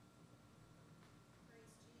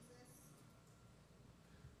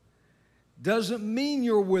 Doesn't mean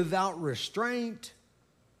you're without restraint.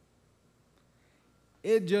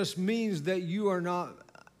 It just means that you are not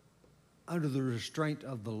under the restraint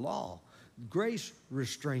of the law. Grace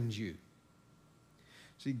restrains you.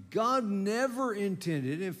 See, God never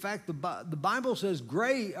intended, in fact, the Bible says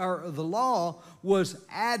the law was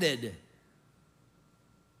added.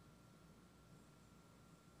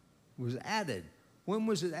 Was added. When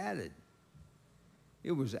was it added?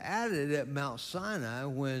 It was added at Mount Sinai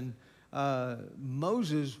when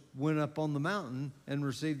Moses went up on the mountain and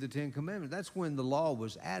received the Ten Commandments. That's when the law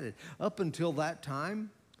was added. Up until that time,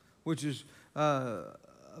 which is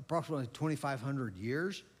approximately 2,500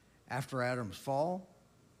 years after Adam's fall,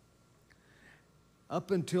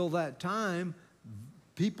 up until that time,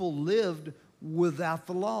 people lived without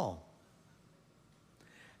the law.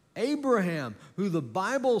 Abraham, who the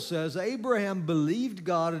Bible says, Abraham believed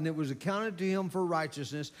God and it was accounted to him for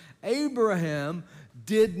righteousness. Abraham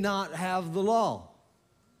did not have the law.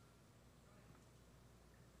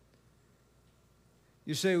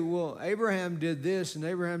 You say, well, Abraham did this and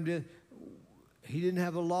Abraham did. He didn't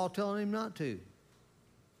have the law telling him not to.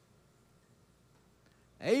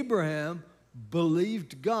 Abraham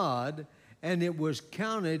believed God and it was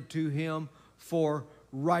counted to him for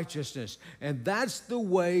righteousness. And that's the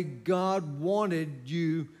way God wanted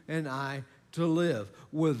you and I to live.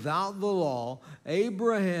 Without the law,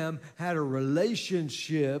 Abraham had a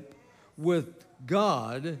relationship with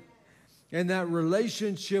God, and that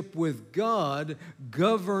relationship with God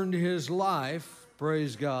governed his life.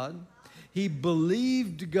 Praise God. He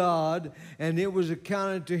believed God, and it was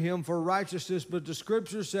accounted to him for righteousness. But the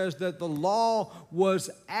scripture says that the law was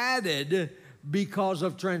added because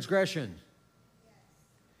of transgression.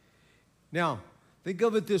 Now, think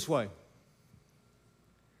of it this way.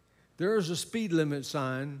 There is a speed limit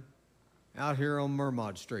sign out here on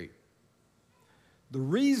Mermod Street. The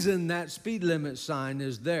reason that speed limit sign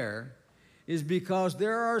is there is because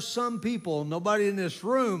there are some people, nobody in this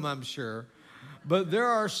room, I'm sure, but there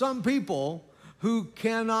are some people who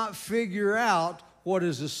cannot figure out what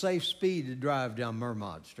is a safe speed to drive down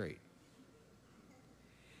Mermod Street.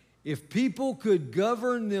 If people could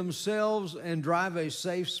govern themselves and drive a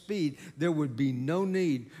safe speed, there would be no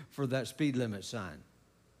need for that speed limit sign.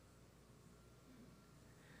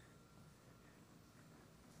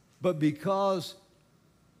 But because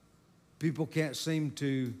people can't seem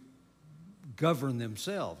to govern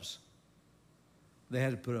themselves, they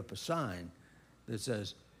had to put up a sign that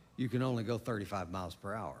says you can only go 35 miles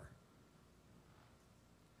per hour.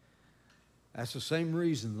 That's the same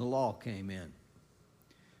reason the law came in.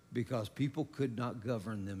 Because people could not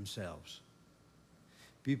govern themselves.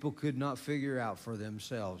 People could not figure out for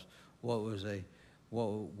themselves what was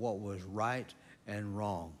right and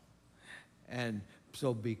wrong. And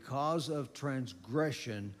so because of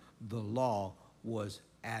transgression, the law was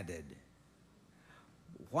added.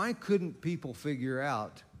 Why couldn't people figure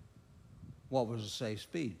out what was a safe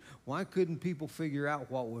speed? Why couldn't people figure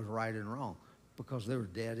out what was right and wrong? Because they were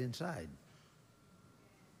dead inside.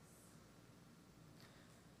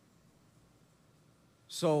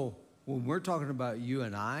 So when we're talking about you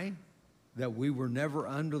and I, that we were never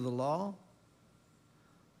under the law,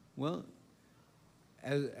 well,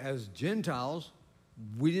 as Gentiles,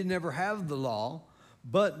 we didn't ever have the law,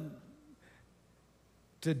 but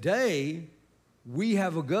today we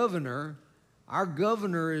have a governor. Our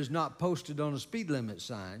governor is not posted on a speed limit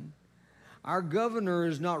sign. Our governor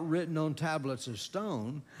is not written on tablets of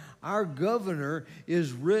stone. Our governor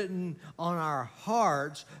is written on our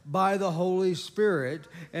hearts by the Holy Spirit,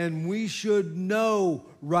 and we should know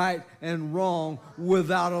right and wrong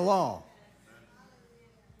without a law.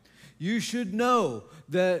 You should know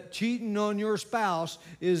that cheating on your spouse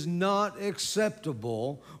is not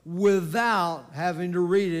acceptable without having to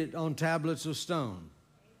read it on tablets of stone.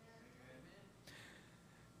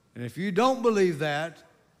 And if you don't believe that,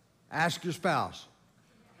 ask your spouse.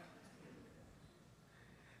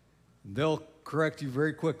 They'll correct you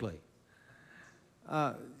very quickly.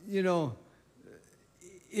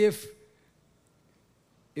 If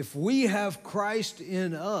we have Christ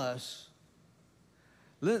in us,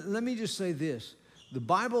 let me just say this. The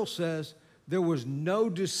Bible says there was no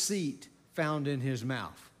deceit found in his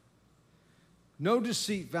mouth. No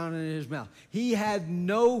deceit found in his mouth. He had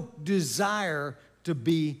no desire to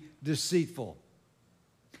be deceitful.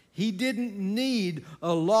 He didn't need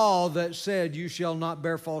a law that said you shall not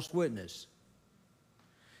bear false witness.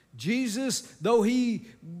 Jesus, though he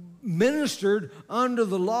ministered under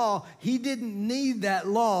the law, he didn't need that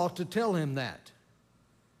law to tell him that.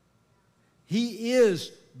 He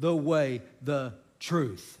is the way, the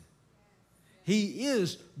truth. He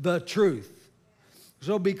is the truth.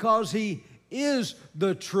 So because he is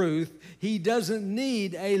the truth, he doesn't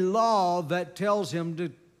need a law that tells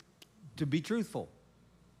him to be truthful.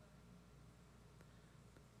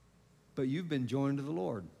 But you've been joined to the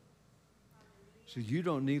Lord. So you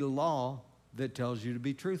don't need a law that tells you to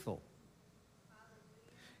be truthful.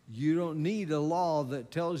 You don't need a law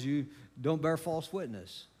that tells you don't bear false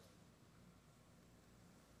witness.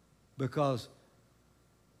 Because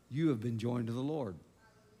you have been joined to the Lord.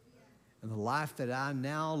 And the life that I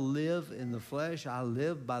now live in the flesh, I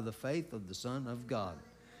live by the faith of the Son of God.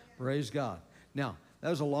 Praise God. Now, that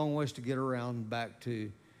was a long ways to get around back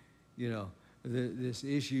to, this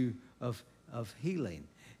issue of healing.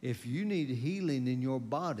 If you need healing in your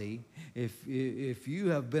body, if you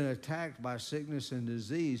have been attacked by sickness and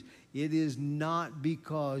disease, it is not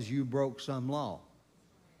because you broke some law.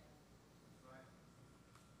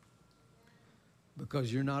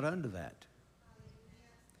 Because you're not under that.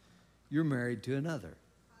 You're married to another.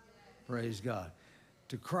 Praise God.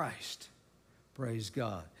 To Christ. Praise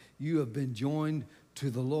God. You have been joined to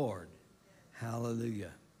the Lord.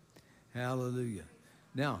 Hallelujah. Hallelujah.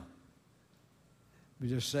 Now, let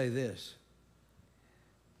me just say this.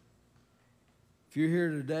 If you're here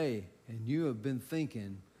today and you have been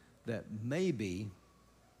thinking that maybe,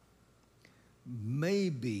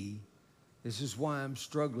 this is why I'm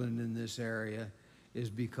struggling in this area, is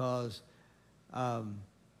because I've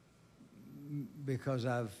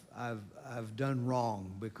done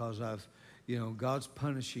wrong, because God's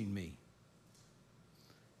punishing me.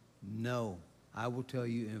 No, I will tell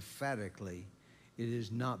you emphatically, it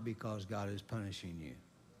is not because God is punishing you.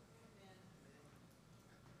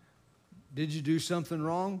 Did you do something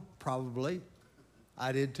wrong? Probably.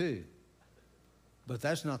 I did too. But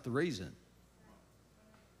that's not the reason.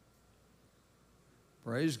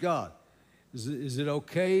 Praise God. Is it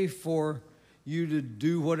okay for you to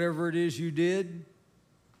do whatever it is you did?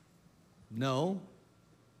 No.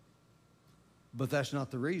 But that's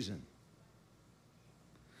not the reason.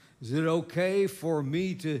 Is it okay for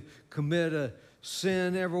me to commit a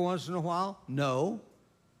sin every once in a while? No.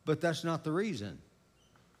 But that's not the reason.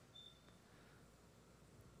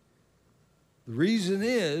 The reason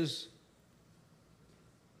is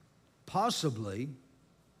possibly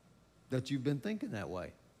that you've been thinking that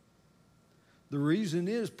way. The reason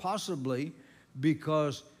is possibly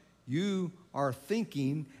because you are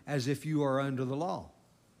thinking as if you are under the law.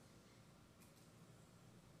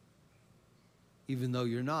 Even though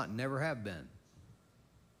you're not, never have been.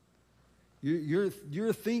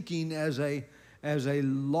 You're thinking as a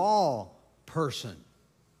law person.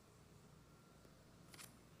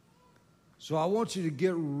 So I want you to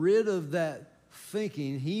get rid of that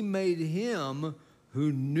thinking. He made him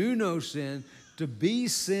who knew no sin to be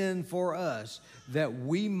sin for us, that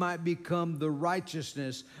we might become the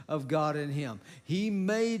righteousness of God in him. He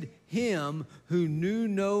made him who knew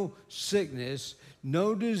no sickness,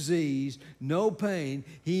 no disease, no pain.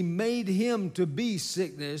 He made him to be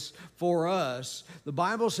sickness for us. The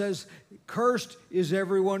Bible says, cursed is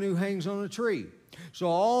everyone who hangs on a tree. So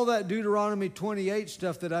all that Deuteronomy 28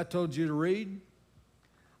 stuff that I told you to read,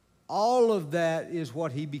 all of that is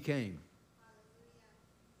what he became.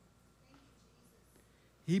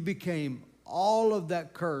 He became all of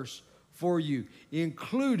that curse for you,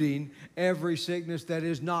 including every sickness that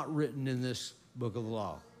is not written in this book of the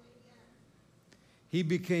law. He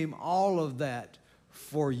became all of that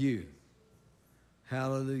for you.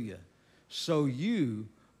 Hallelujah. So you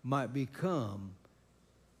might become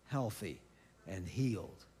healthy and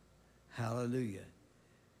healed. Hallelujah.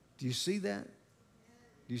 Do you see that?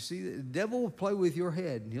 Do you see that? The devil will play with your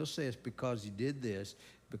head, and he'll say it's because you did this,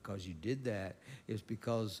 because you did that. It's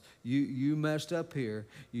because you messed up here.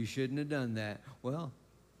 You shouldn't have done that. Well,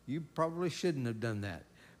 you probably shouldn't have done that.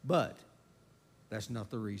 But that's not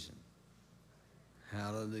the reason.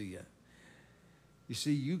 Hallelujah. You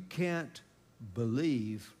see, you can't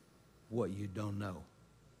believe what you don't know.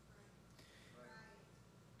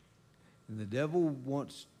 And the devil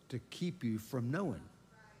wants to keep you from knowing.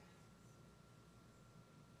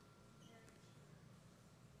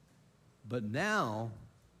 But now,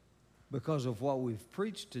 because of what we've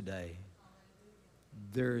preached today,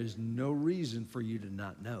 there is no reason for you to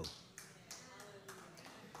not know.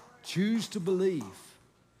 Choose to believe.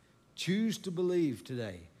 Choose to believe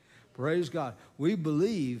today. Praise God. We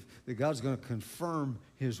believe that God's going to confirm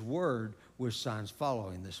his word with signs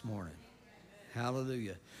following this morning.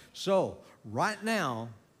 Hallelujah. So right now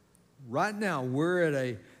we're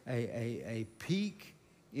at a peak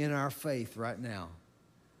in our faith right now.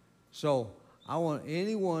 So I want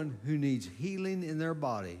anyone who needs healing in their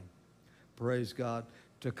body, praise God,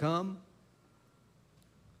 to come.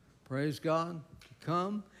 Praise God, to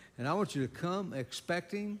come. And I want you to come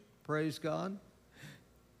expecting, praise God.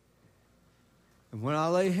 And when I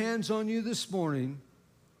lay hands on you this morning,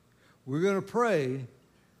 we're going to pray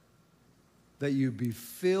that you be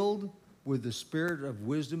filled with the spirit of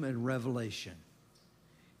wisdom and revelation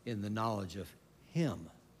in the knowledge of him.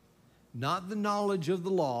 Not the knowledge of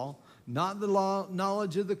the law, not the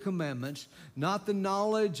knowledge of the commandments, not the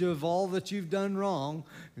knowledge of all that you've done wrong,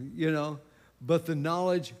 but the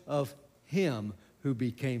knowledge of him who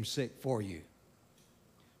became sick for you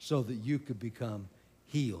so that you could become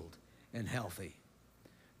healed and healthy.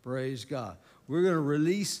 Praise God. We're going to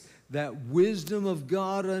release that wisdom of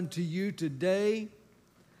God unto you today,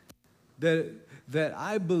 that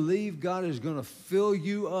I believe God is going to fill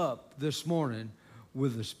you up this morning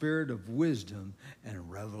with the spirit of wisdom and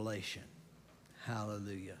revelation.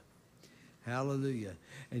 Hallelujah. Hallelujah.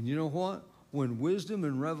 And you know what? When wisdom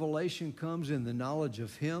and revelation comes in the knowledge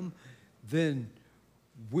of him, then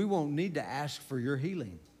we won't need to ask for your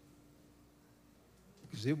healing,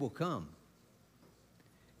 because it will come.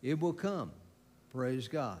 It will come. Praise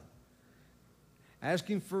God.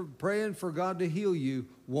 Praying for God to heal you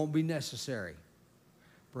won't be necessary.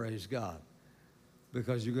 Praise God.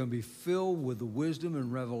 Because you're going to be filled with the wisdom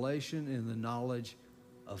and revelation and the knowledge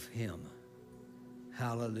of him.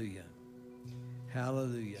 Hallelujah.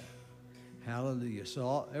 Hallelujah. Hallelujah.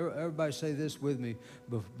 So everybody say this with me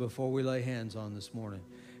before we lay hands on this morning.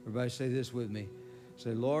 Everybody say this with me.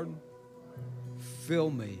 Say, Lord, fill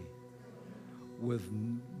me with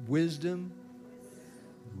wisdom,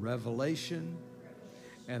 revelation,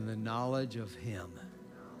 and the knowledge of him.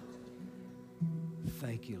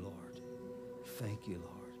 Thank you, Lord. Thank you,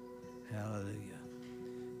 Lord. Hallelujah.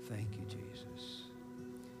 Thank you, Jesus.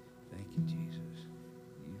 Thank you, Jesus.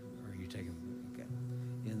 Are you taking? Okay.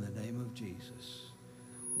 In the name of Jesus,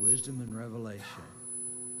 wisdom and revelation.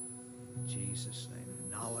 In Jesus' name,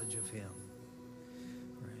 the knowledge of him.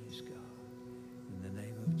 Praise God. In the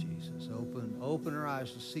name of Jesus. Open our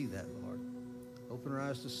eyes to see that, Lord. Open our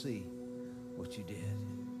eyes to see what you did.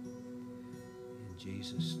 In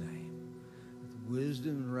Jesus' name. With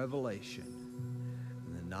wisdom and revelation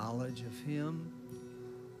and the knowledge of him.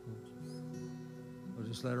 We'll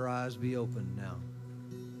just let our eyes be open now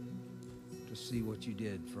to see what you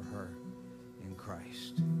did for her in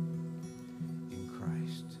Christ. In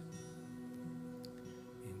Christ.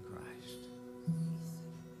 In Christ.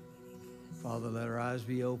 Father, let our eyes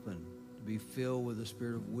be open to be filled with the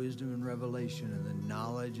spirit of wisdom and revelation and the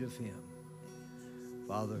knowledge of him.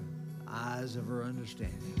 Father, eyes of our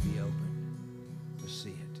understanding be open to see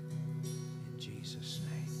it. In Jesus'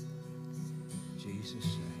 name. In Jesus'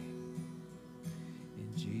 name.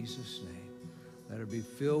 In Jesus' name. Let her be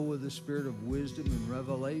filled with the spirit of wisdom and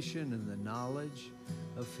revelation and the knowledge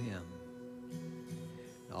of him.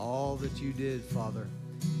 All that you did, Father,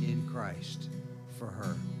 in Christ for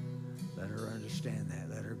her. Let her understand that.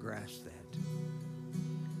 Let her grasp that.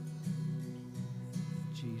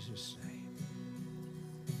 In Jesus' name.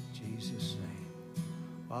 In Jesus' name.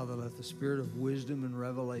 Father, let the spirit of wisdom and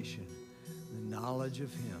revelation, the knowledge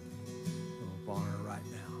of him, come upon her right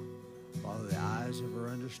now. Father, the eyes of her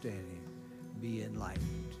understanding be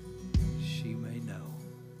enlightened. She may know.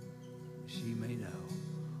 She may know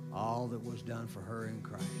all that was done for her in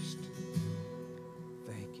Christ.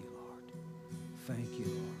 Thank you, Lord. Thank you,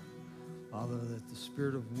 Lord. Father, that the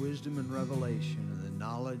spirit of wisdom and revelation and the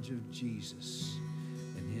knowledge of Jesus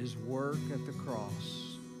and his work at the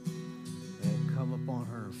cross that come upon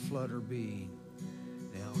her and flood her being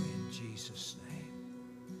now in Jesus' name.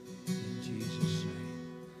 In Jesus' name.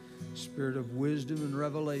 Spirit of wisdom and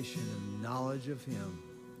revelation and knowledge of him.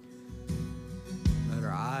 Let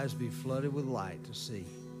our eyes be flooded with light to see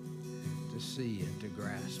and to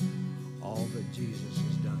grasp all that Jesus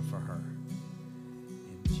has done for her.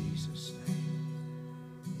 In Jesus' name.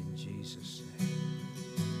 In Jesus' name.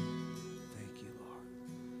 Thank you, Lord.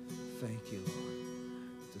 Thank you, Lord.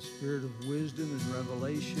 The spirit of wisdom and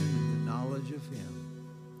revelation and the knowledge of him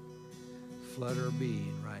flood her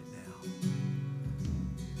being right now.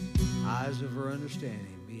 Eyes of her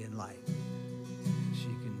understanding be enlightened. She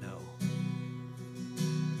can know.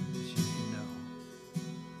 She can know.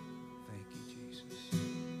 Thank you, Jesus.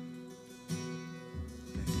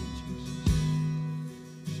 Thank you, Jesus.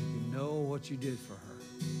 She can know what you did for her.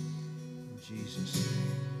 In Jesus'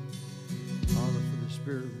 name. Father, for the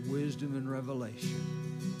spirit of wisdom and revelation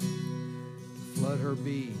to flood her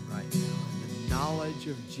being right now in the knowledge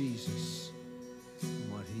of Jesus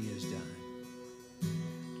and what he has done.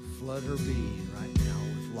 Flood her being right now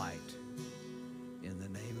with light in the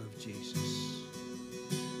name of Jesus.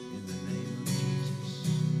 In the name of Jesus.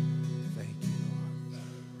 Thank you, Lord.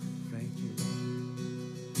 Thank you, Lord.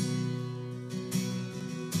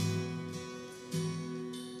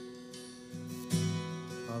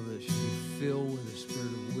 Father, that she be filled with the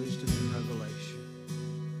spirit of wisdom and revelation.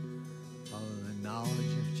 Father, the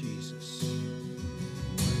knowledge of Jesus and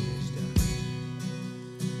what he has done.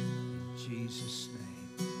 In Jesus' name.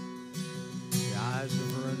 The eyes of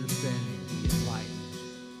her understanding be enlightened,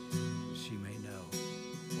 that she may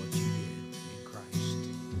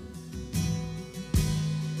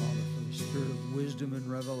wisdom and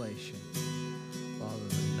revelation. Father,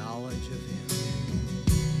 the knowledge of Him.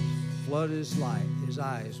 Flood his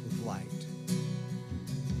eyes with light.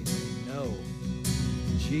 He may know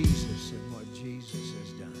Jesus and what Jesus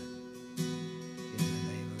has done. In the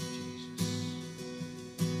name of Jesus.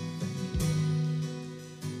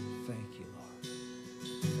 Thank you, Lord.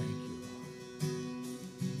 Thank you, Lord.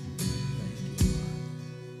 Thank you, Lord.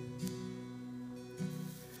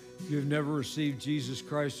 If you've never received Jesus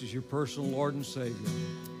Christ as your personal Lord and Savior,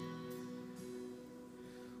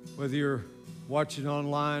 whether you're watching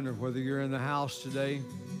online or whether you're in the house today,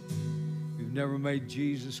 you've never made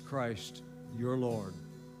Jesus Christ your Lord,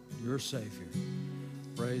 your Savior.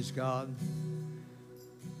 Praise God.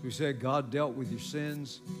 We said God dealt with your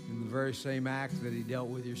sins in the very same act that He dealt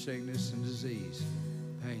with your sickness and disease,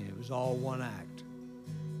 pain. It was all one act.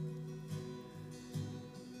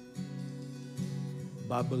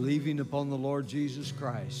 By believing upon the Lord Jesus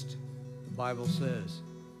Christ, the Bible says,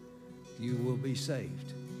 you will be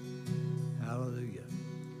saved. Hallelujah.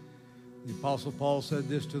 The Apostle Paul said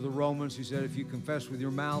this to the Romans. He said, if you confess with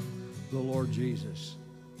your mouth the Lord Jesus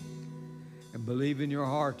and believe in your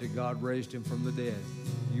heart that God raised Him from the dead,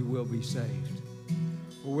 you will be saved.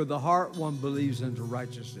 For with the heart one believes unto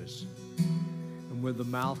righteousness, and with the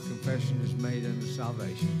mouth confession is made unto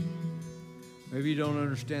salvation. Maybe you don't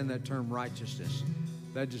understand that term righteousness.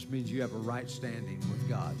 That just means you have a right standing with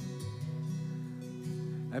God.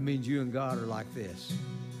 That means you and God are like this.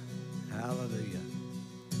 Hallelujah.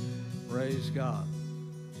 Praise God.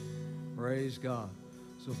 Praise God.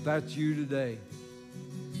 So if that's you today,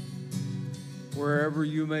 wherever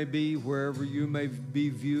you may be, wherever you may be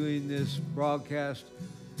viewing this broadcast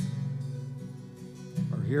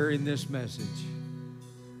or hearing this message,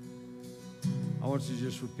 I want you to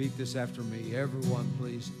just repeat this after me. Everyone,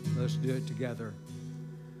 please, let's do it together.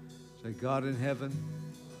 Say, God in heaven,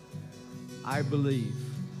 I believe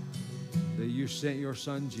that you sent your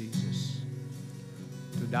Son Jesus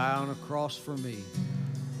to die on a cross for me.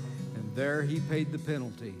 And there He paid the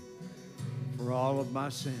penalty for all of my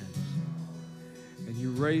sins. And you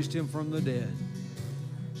raised Him from the dead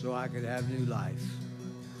so I could have new life.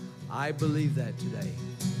 I believe that today.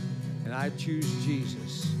 And I choose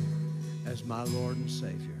Jesus as my Lord and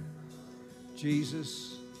Savior.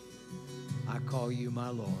 Jesus, I call you my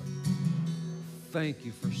Lord. Thank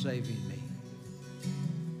you for saving me.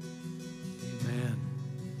 Amen.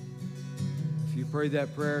 If you prayed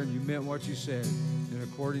that prayer and you meant what you said, and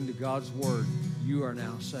according to God's word, you are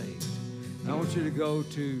now saved. And I want you to go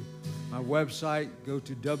to my website, go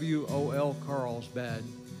to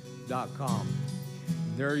wolcarlsbad.com.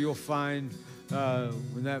 There you'll find,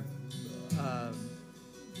 when that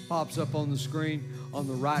pops up on the screen, on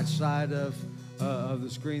the right side of the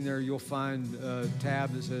screen there, you'll find a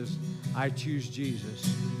tab that says, I Choose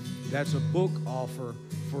Jesus. That's a book offer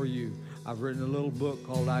for you. I've written a little book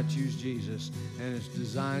called I Choose Jesus, and it's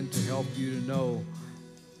designed to help you to know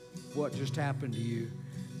what just happened to you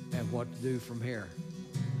and what to do from here,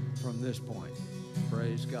 from this point.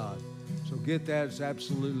 Praise God. So get that. It's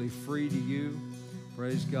absolutely free to you.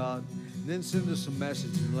 Praise God. And then send us a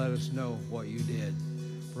message and let us know what you did.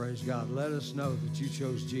 Praise God. Let us know that you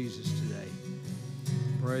chose Jesus today.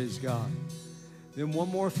 Praise God. Then one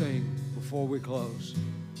more thing before we close.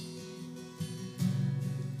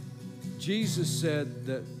 Jesus said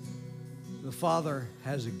that the Father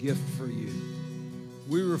has a gift for you.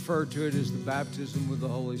 We refer to it as the baptism with the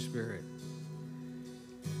Holy Spirit.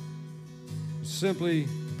 Simply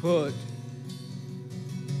put,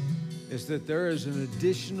 is that there is an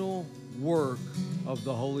additional work of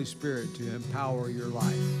the Holy Spirit to empower your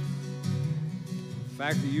life. The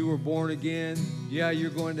fact that you were born again, yeah,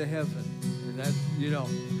 you're going to heaven. And that,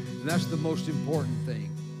 and that's the most important thing.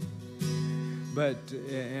 But,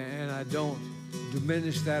 and I don't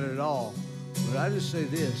diminish that at all. But I just say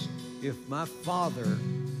this, if my Father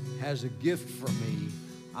has a gift for me,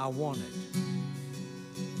 I want it.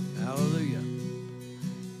 Hallelujah.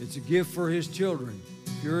 It's a gift for His children.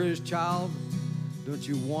 If you're His child, don't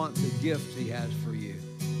you want the gift He has for you?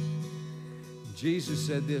 Jesus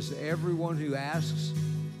said this, everyone who asks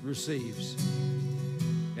receives.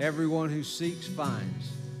 Everyone who seeks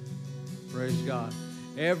finds. Praise God.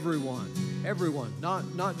 Everyone,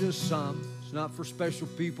 not just some. It's not for special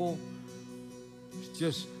people. It's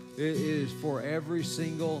just, it is for every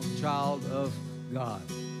single child of God.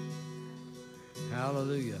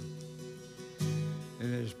 Hallelujah.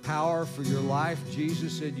 And it is power for your life.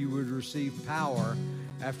 Jesus said you would receive power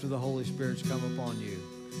after the Holy Spirit's come upon you.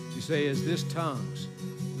 You say, is this tongues?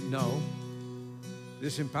 No.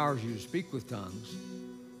 This empowers you to speak with tongues.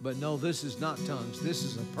 But no, this is not tongues. This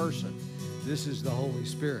is a person. This is the Holy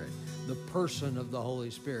Spirit. the person of the Holy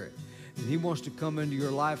Spirit. And He wants to come into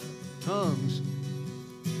your life. Tongues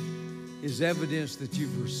is evidence that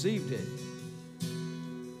you've received it.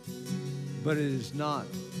 But it is not.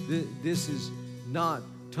 This is not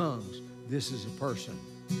tongues. This is a person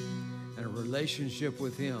and a relationship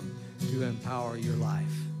with Him to empower your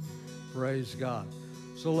life. Praise God.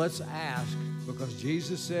 So let's ask, because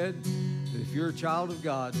Jesus said that if you're a child of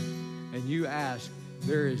God and you ask,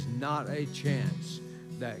 there is not a chance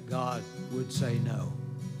that God would say no.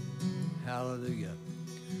 Hallelujah.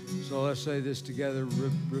 So let's say this together.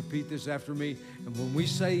 Repeat this after me. And when we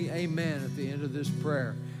say amen at the end of this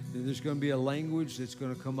prayer, then there's going to be a language that's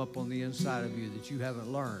going to come up on the inside of you that you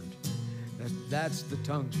haven't learned. That's the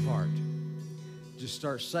tongues part. Just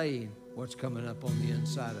start saying what's coming up on the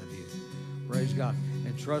inside of you. Praise God.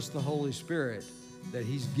 And trust the Holy Spirit that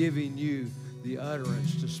He's giving you the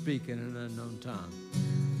utterance to speak in an unknown tongue.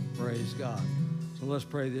 Praise God. So let's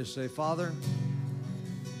pray this. Say, Father,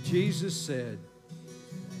 Jesus said,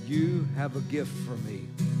 you have a gift for me.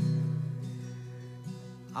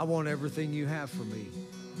 I want everything you have for me.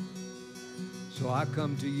 So I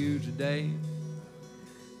come to you today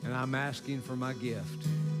and I'm asking for my gift.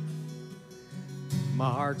 My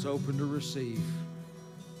heart's open to receive.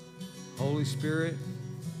 Holy Spirit,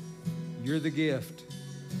 you're the gift.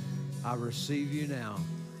 I receive you now.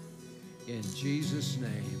 In Jesus'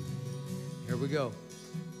 name. Here we go.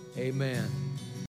 Amen.